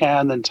 then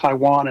Japan, then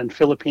Taiwan and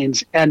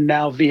Philippines, and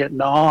now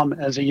Vietnam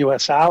as a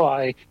U.S.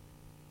 ally,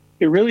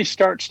 it really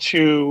starts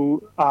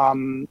to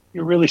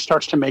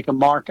make a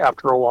mark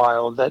after a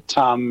while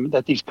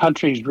that these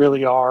countries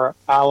really are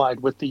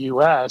allied with the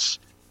U.S.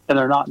 and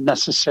they're not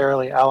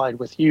necessarily allied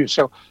with you.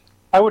 So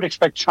I would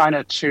expect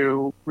China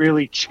to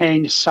really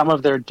change some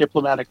of their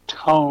diplomatic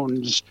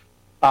tones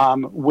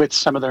with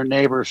some of their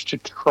neighbors to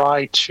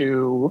try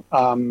to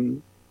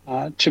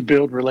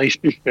build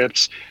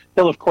relationships.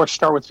 They'll, of course,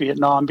 start with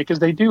Vietnam because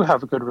they do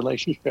have a good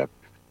relationship.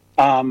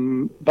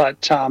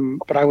 But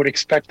I would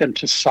expect them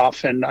to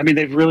soften. I mean,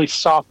 they've really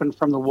softened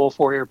from the wolf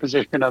warrior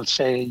position of,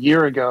 say, a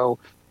year ago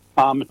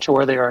to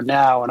where they are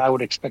now. And I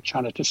would expect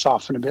China to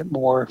soften a bit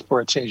more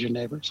for its Asian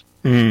neighbors.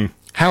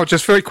 Howard,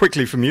 just very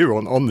quickly from you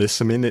on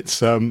this, I mean, it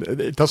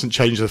doesn't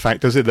change the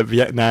fact, does it, that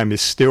Vietnam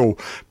is still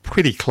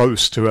pretty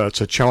close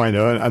to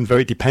China and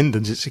very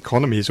dependent. Its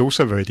economy is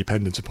also very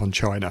dependent upon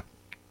China.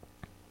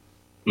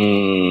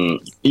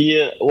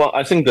 Yeah, well,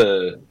 I think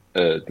the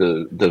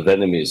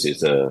Vietnamese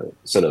is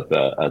sort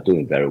of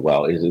doing very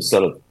well. It's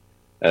sort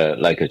of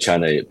like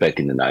China back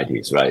in the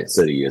 90s, right?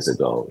 30 years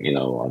ago,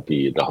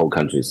 the whole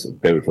country is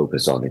very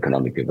focused on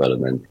economic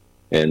development.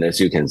 And as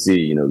you can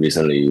see,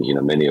 recently,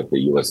 many of the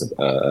U.S.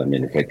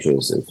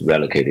 Manufacturers is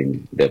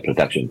relocating their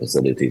production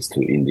facilities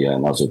to India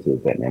and also to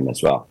Vietnam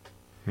as well.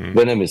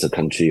 Vietnam is a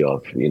country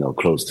of,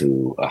 close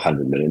to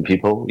 100 million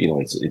people.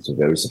 It's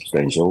very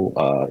substantial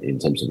in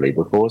terms of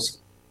labor force.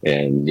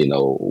 And,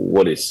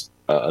 what is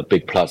a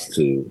big plus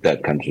to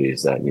that country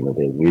is that,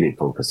 they're really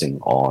focusing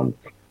on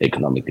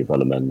economic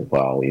development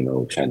while,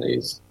 China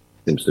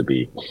seems to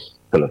be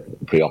sort of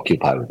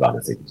preoccupied with other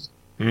things.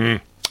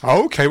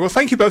 Okay, well,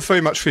 thank you both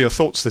very much for your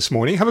thoughts this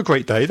morning. Have a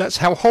great day. That's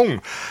Hao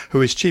Hong,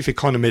 who is Chief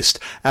Economist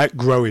at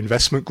Grow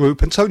Investment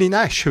Group, and Tony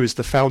Nash, who is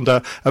the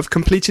founder of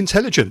Complete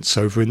Intelligence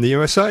over in the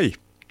USA.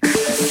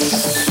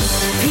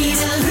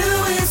 Peter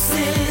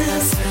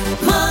Lewis's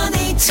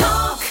Money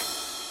Talk.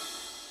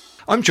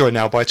 I'm joined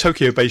now by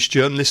Tokyo-based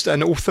journalist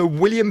and author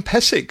William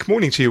Pesek.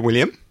 Morning to you,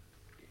 William.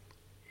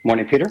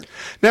 Morning, Peter.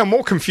 Now,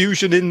 more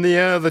confusion in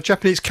the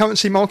Japanese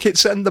currency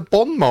markets and the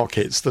bond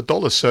markets. The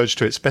dollar surged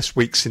to its best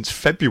week since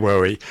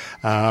February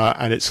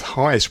and its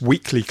highest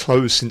weekly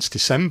close since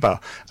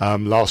December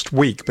last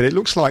week. But it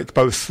looks like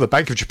both the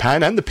Bank of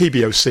Japan and the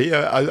PBOC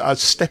are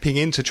stepping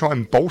in to try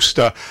and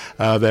bolster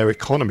their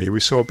economy.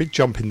 We saw a big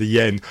jump in the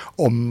yen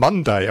on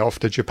Monday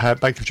after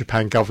Bank of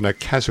Japan Governor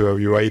Kazuo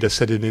Ueda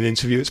said in an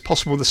interview it's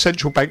possible the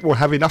central bank will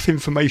have enough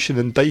information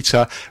and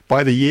data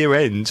by the year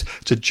end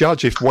to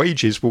judge if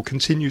wages will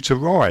continue to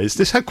rise.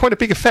 This had quite a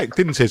big effect,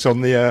 didn't it,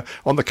 on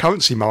the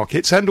currency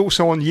markets and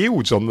also on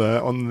yields on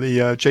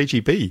the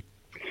JGB.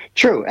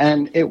 True,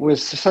 and it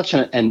was such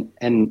an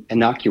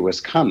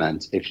innocuous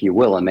comment, if you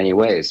will, in many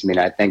ways. I mean,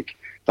 I think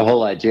the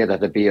whole idea that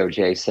the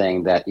BOJ is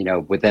saying that,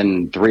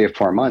 within 3 or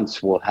 4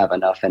 months we'll have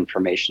enough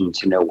information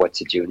to know what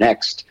to do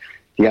next.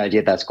 The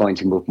idea that's going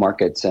to move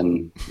markets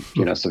in,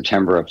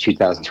 September of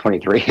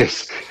 2023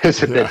 is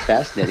a bit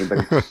fascinating,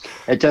 but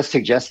it does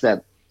suggest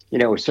that,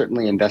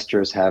 certainly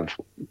investors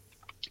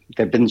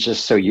they've been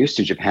just so used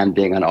to Japan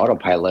being on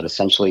autopilot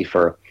essentially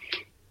for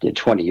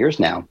 20 years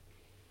now,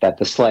 that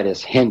the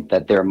slightest hint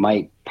that there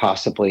might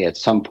possibly at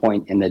some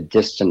point in the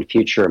distant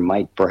future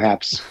might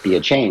perhaps be a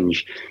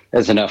change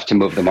is enough to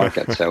move the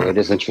market. So it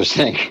is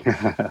interesting.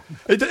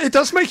 It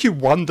does make you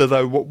wonder,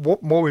 though,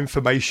 what more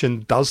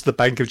information does the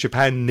Bank of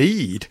Japan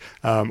need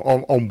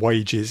on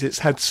wages? It's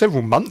had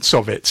several months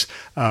of it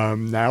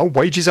now.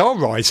 Wages are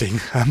rising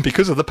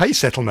because of the pay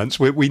settlements.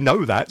 We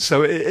know that.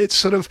 So it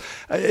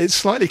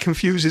slightly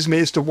confuses me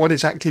as to what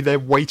exactly they're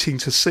waiting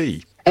to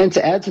see. And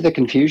to add to the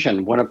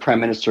confusion, one of Prime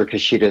Minister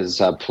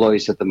Kishida's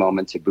ploys at the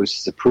moment to boost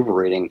his approval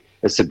rating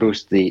is to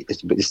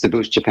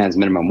boost Japan's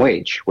minimum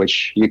wage,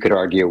 which you could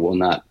argue will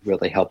not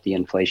really help the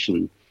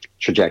inflation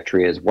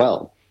trajectory as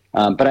well.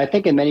 But I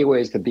think in many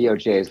ways the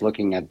BOJ is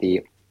looking at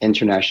the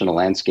international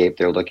landscape.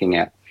 They're looking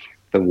at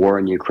the war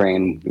in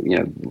Ukraine,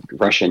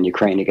 Russia and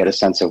Ukraine, to get a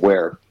sense of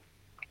where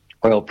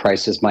oil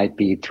prices might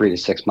be 3 to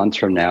 6 months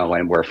from now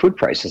and where food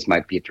prices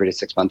might be 3 to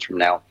 6 months from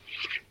now.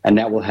 And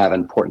that will have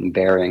important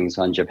bearings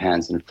on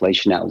Japan's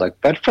inflation outlook.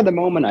 But for the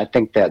moment, I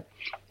think that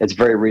it's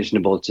very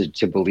reasonable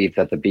to believe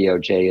that the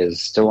BOJ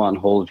is still on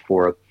hold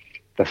for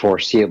the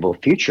foreseeable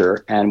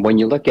future. And when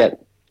you look at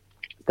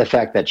the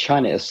fact that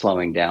China is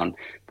slowing down,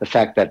 the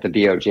fact that the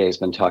BOJ has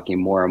been talking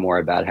more and more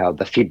about how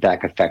the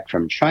feedback effect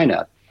from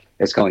China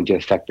is going to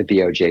affect the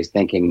BOJ's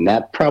thinking,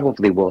 that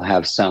probably will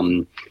have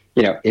some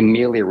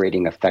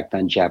ameliorating effect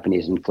on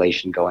Japanese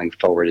inflation going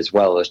forward, as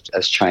well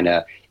as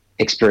China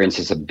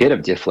experiences a bit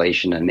of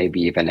deflation and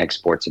maybe even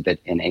exports a bit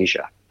in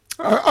Asia.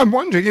 I'm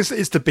wondering, is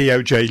the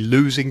BOJ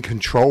losing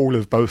control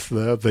of both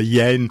the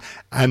yen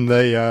and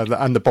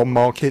the bond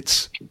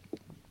markets?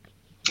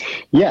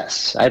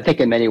 Yes, I think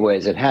in many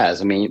ways it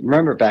has. I mean,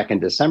 remember back in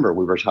December,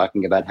 we were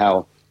talking about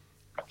how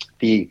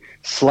the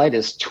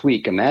slightest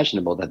tweak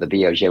imaginable that the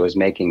BOJ was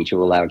making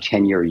to allow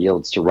 10-year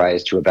yields to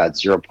rise to about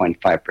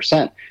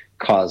 0.5%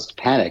 caused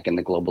panic in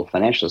the global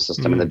financial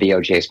system. And the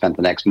BOJ spent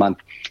the next month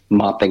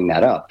mopping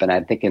that up. And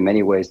I think in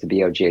many ways the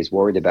BOJ is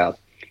worried about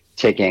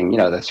taking,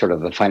 the sort of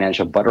the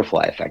financial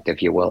butterfly effect,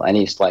 if you will.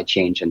 Any slight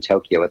change in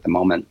Tokyo at the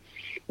moment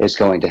is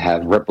going to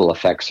have ripple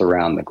effects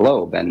around the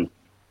globe. And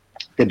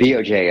the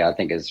BOJ, I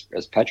think, is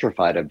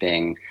petrified of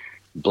being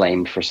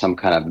blamed for some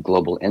kind of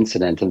global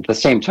incident. And at the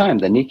same time,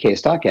 the Nikkei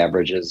stock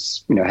average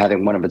is,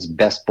 having one of its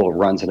best bull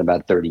runs in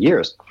about 30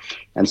 years.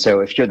 And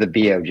so if you're the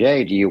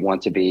BOJ, do you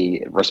want to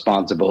be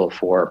responsible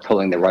for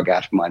pulling the rug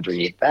out from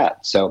underneath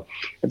that? So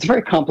it's a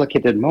very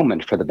complicated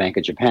moment for the Bank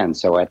of Japan.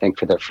 So I think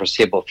for the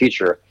foreseeable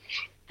future,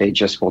 they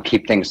just will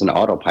keep things in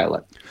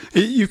autopilot.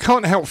 You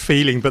can't help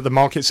feeling, but the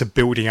markets are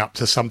building up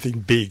to something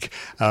big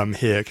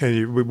here.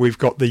 We've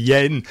got the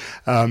yen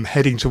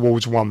heading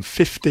towards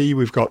 150.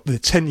 We've got the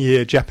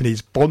 10-year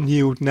Japanese bond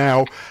yield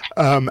now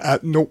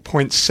at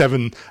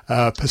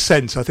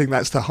 0.7%. I think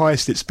that's the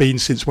highest it's been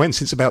since when?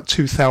 Since about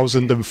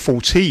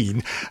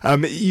 2014.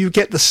 You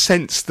get the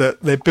sense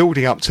that they're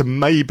building up to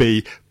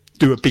maybe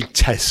do a big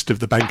test of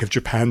the Bank of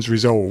Japan's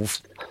resolve.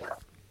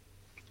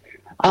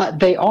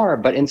 They are,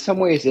 but in some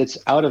ways it's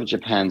out of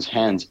Japan's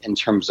hands in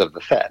terms of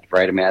the Fed,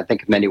 right? I mean, I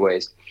think in many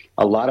ways,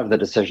 a lot of the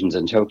decisions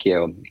in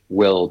Tokyo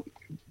will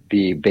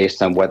be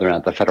based on whether or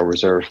not the Federal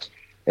Reserve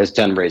is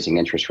done raising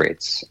interest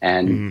rates.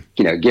 And,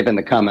 given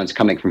the comments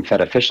coming from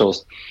Fed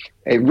officials,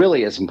 it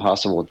really is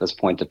impossible at this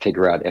point to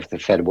figure out if the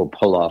Fed will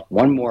pull off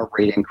one more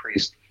rate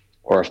increase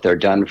or if they're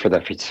done for the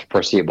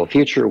foreseeable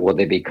future. Will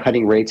they be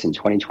cutting rates in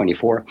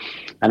 2024?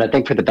 And I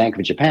think for the Bank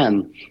of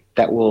Japan,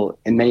 that will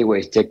in many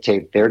ways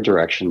dictate their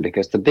direction,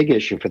 because the big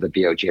issue for the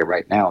BOJ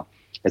right now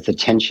is the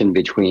tension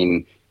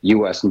between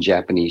U.S. and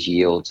Japanese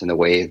yields and the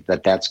way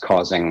that that's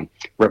causing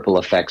ripple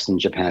effects in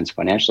Japan's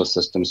financial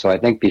system. So I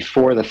think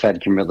before the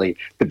Fed can the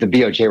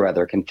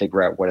BOJ can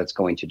figure out what it's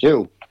going to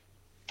do,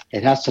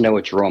 it has to know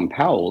what Jerome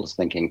Powell is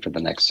thinking for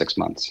the next 6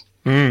 months.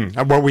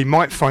 Well, we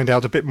might find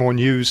out a bit more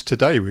news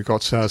today. We've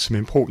got some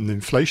important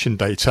inflation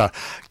data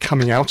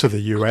coming out of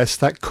the US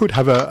that could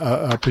have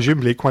a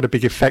presumably quite a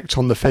big effect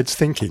on the Fed's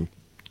thinking.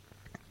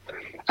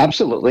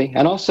 Absolutely.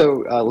 And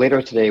also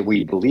later today,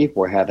 we believe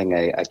we're having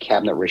a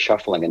cabinet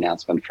reshuffling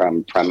announcement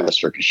from Prime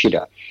Minister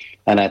Kishida.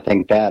 And I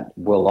think that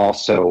will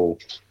also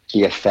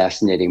be a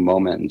fascinating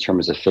moment in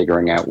terms of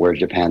figuring out where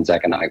Japan's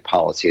economic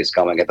policy is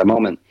going. At the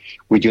moment,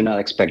 we do not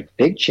expect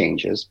big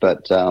changes,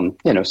 but,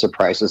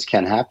 surprises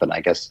can happen.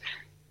 I guess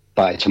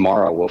by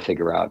tomorrow, we'll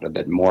figure out a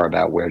bit more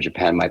about where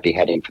Japan might be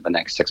heading for the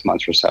next 6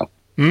 months or so.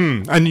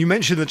 And you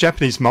mentioned the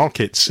Japanese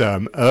markets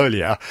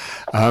earlier.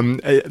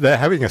 They're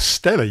having a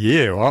stellar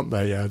year, aren't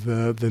they?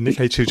 The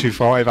Nikkei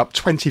 225 up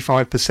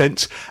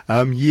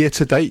 25% year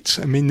to date.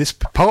 I mean, this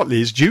partly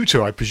is due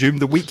to, I presume,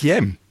 the weak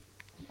yen.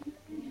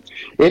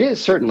 It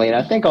is, certainly. And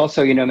I think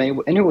also,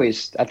 many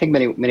ways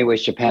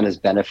Japan is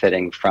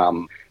benefiting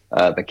from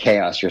the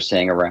chaos you're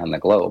seeing around the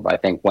globe. I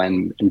think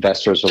when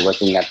investors are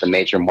looking at the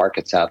major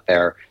markets out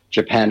there,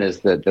 Japan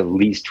is the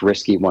least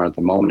risky one at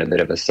the moment, a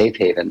bit of a safe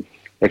haven,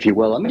 if you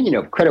will. I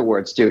mean, credit where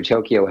it's due.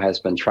 Tokyo has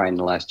been trying in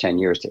the last 10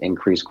 years to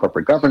increase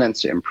corporate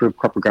governance, to improve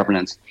corporate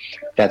governance.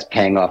 That's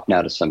paying off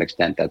now to some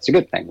extent. That's a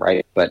good thing,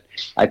 right? But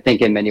I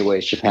think in many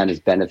ways, Japan is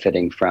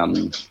benefiting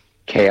from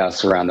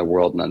chaos around the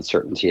world and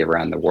uncertainty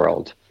around the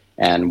world.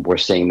 And we're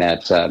seeing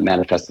that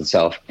manifest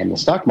itself in the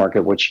stock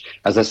market, which,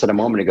 as I said a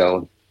moment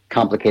ago,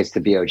 complicates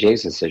the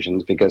BOJ's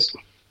decisions because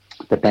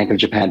the Bank of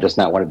Japan does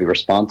not want to be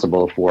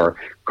responsible for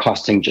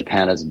costing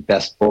Japan its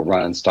best bull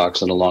run in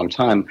stocks in a long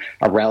time,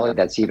 a rally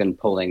that's even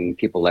pulling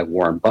people like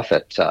Warren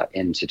Buffett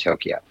into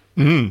Tokyo.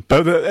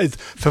 But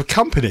for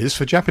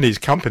Japanese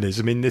companies,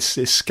 I mean, this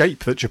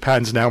escape that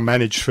Japan's now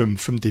managed from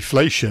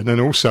deflation and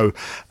also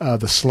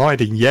the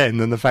sliding yen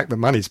and the fact that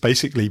money's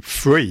basically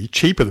free,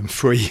 cheaper than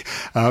free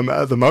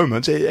at the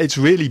moment, it's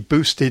really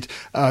boosted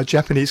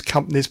Japanese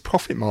companies'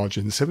 profit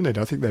margins, haven't it?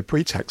 I think their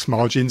pre-tax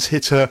margins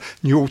hit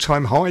new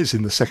all-time highs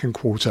in the second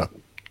quarter.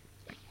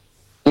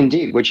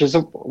 Indeed, which is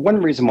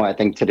one reason why I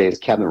think today's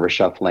cabinet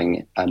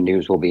reshuffling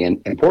news will be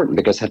important,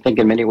 because I think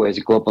in many ways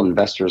global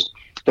investors,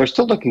 they're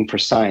still looking for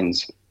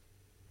signs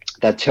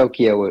that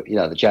Tokyo,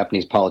 the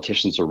Japanese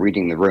politicians are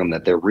reading the room,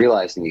 that they're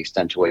realizing the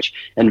extent to which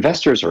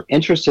investors are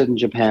interested in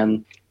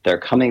Japan. They're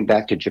coming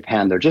back to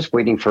Japan. They're just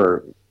waiting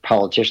for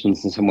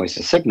politicians in some ways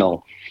to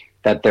signal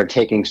that they're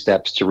taking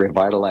steps to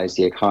revitalize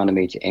the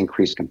economy, to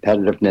increase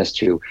competitiveness,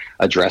 to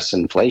address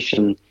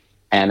inflation.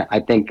 And I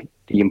think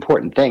the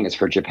important thing is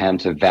for Japan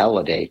to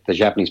validate, the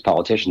Japanese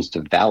politicians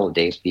to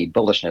validate the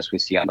bullishness we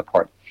see on the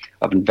part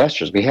of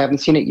investors. We haven't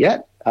seen it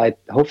yet.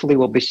 Hopefully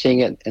we'll be seeing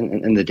it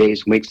in the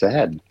days and weeks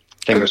ahead.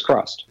 Fingers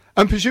crossed.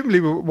 And presumably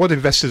what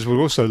investors would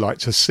also like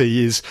to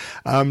see is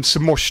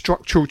some more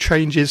structural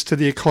changes to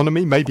the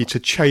economy, maybe to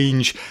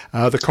change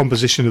the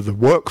composition of the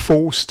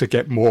workforce, to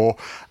get more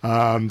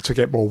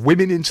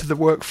women into the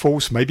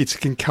workforce, maybe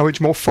to encourage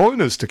more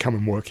foreigners to come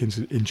and work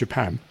in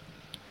Japan.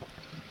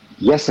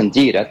 Yes,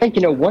 indeed. I think,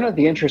 one of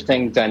the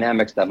interesting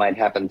dynamics that might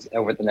happen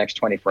over the next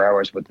 24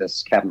 hours with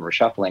this cabinet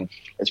reshuffling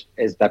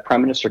is that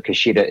Prime Minister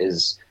Kishida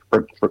is,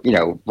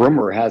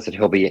 rumor has it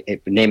he'll be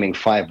naming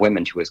 5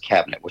 women to his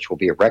cabinet, which will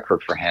be a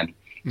record for him.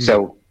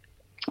 So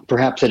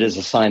perhaps it is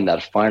a sign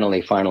that finally,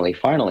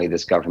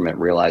 this government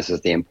realizes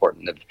the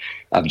importance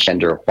of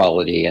gender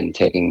equality and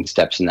taking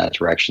steps in that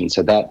direction.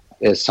 So that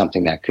is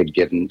something that could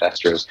give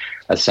investors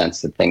a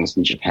sense that things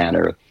in Japan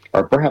are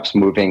perhaps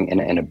moving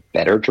in a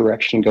better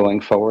direction going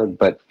forward.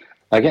 But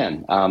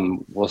again,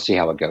 we'll see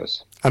how it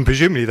goes. And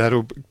presumably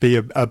that'll be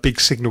a big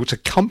signal to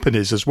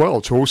companies as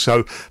well, to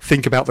also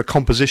think about the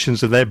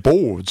compositions of their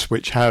boards,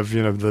 which have,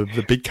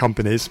 the big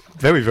companies,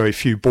 very, very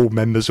few board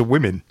members are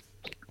women.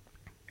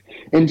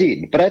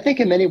 Indeed. But I think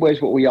in many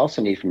ways what we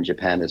also need from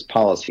Japan is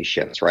policy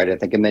shifts, right? I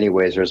think in many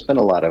ways there's been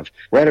a lot of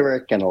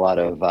rhetoric and a lot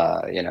of,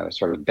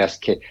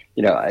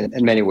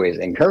 in many ways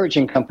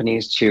encouraging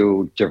companies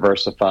to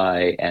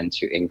diversify and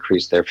to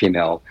increase their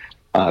female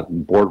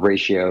board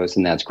ratios,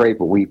 and that's great.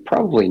 But we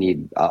probably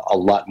need a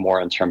lot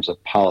more in terms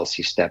of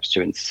policy steps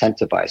to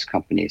incentivize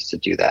companies to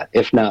do that.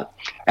 If not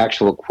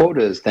actual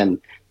quotas, then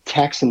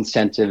tax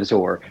incentives,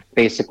 or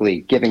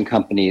basically giving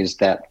companies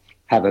that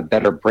have a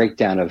better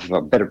breakdown of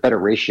a better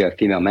ratio of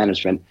female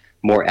management,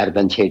 more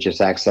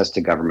advantageous access to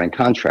government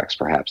contracts,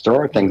 perhaps. There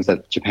are things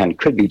that Japan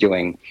could be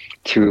doing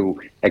to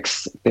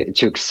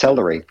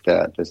accelerate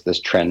this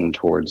trend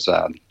towards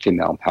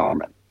female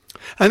empowerment.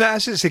 And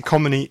as its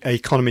economy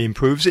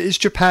improves, is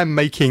Japan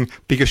making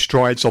bigger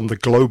strides on the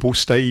global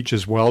stage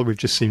as well? We've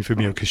just seen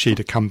Fumio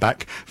Kishida come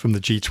back from the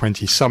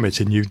G20 summit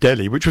in New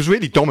Delhi, which was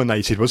really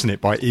dominated, wasn't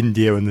it, by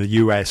India and the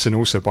US, and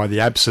also by the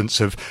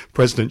absence of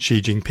President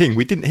Xi Jinping.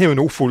 We didn't hear an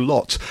awful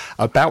lot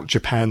about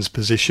Japan's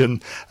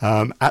position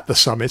at the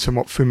summit and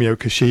what Fumio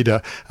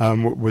Kishida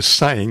was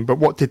saying, but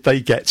what did they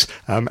get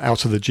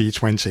out of the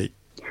G20?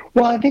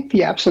 Well, I think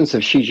the absence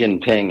of Xi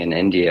Jinping in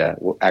India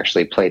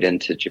actually played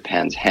into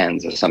Japan's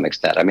hands to some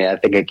extent. I mean, I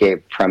think it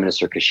gave Prime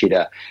Minister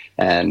Kishida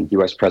and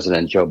U.S.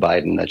 President Joe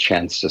Biden a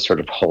chance to sort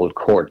of hold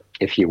court,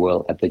 if you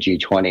will, at the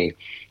G20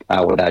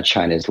 without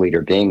China's leader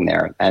being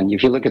there. And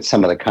if you look at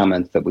some of the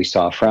comments that we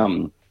saw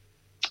from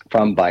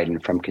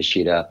Biden, from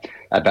Kishida,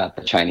 about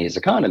the Chinese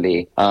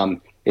economy,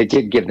 it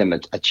did give them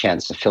a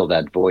chance to fill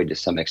that void to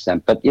some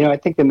extent. But, I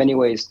think in many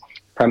ways,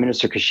 Prime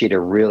Minister Kishida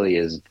really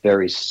is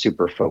very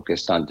super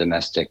focused on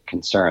domestic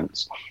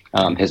concerns.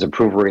 His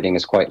approval rating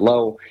is quite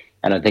low,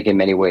 and I think in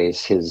many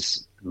ways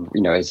his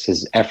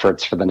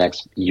efforts for the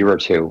next year or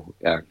two,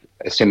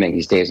 assuming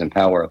he stays in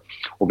power,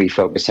 will be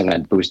focusing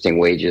on boosting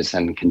wages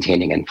and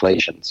containing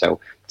inflation. So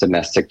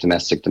domestic.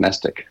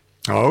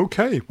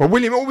 Okay. Well,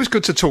 William, always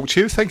good to talk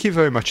to you. Thank you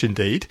very much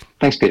indeed.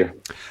 Thanks, Peter.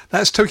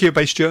 That's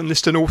Tokyo-based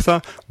journalist and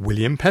author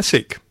William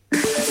Pesek.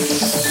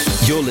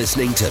 You're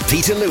listening to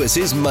Peter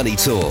Lewis's Money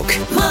Talk.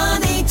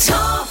 Money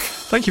Talk.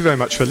 Thank you very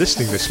much for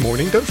listening this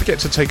morning. Don't forget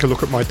to take a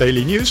look at my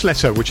daily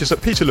newsletter, which is at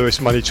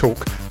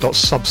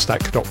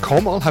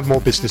peterlewismoneytalk.substack.com. I'll have more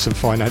business and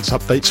finance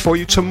updates for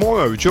you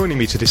tomorrow. Joining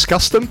me to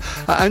discuss them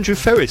are Andrew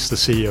Ferris, the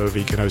CEO of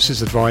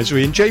Econosis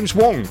Advisory, and James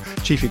Wong,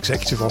 Chief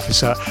Executive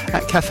Officer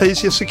at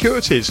Cathasia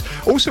Securities.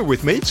 Also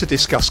with me to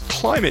discuss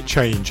climate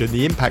change and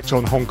the impact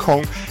on Hong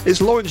Kong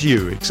is Lawrence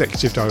Yu,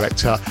 Executive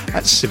Director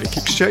at Civic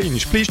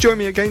Exchange. Please join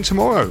me again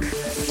tomorrow.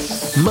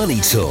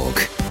 Money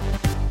Talk.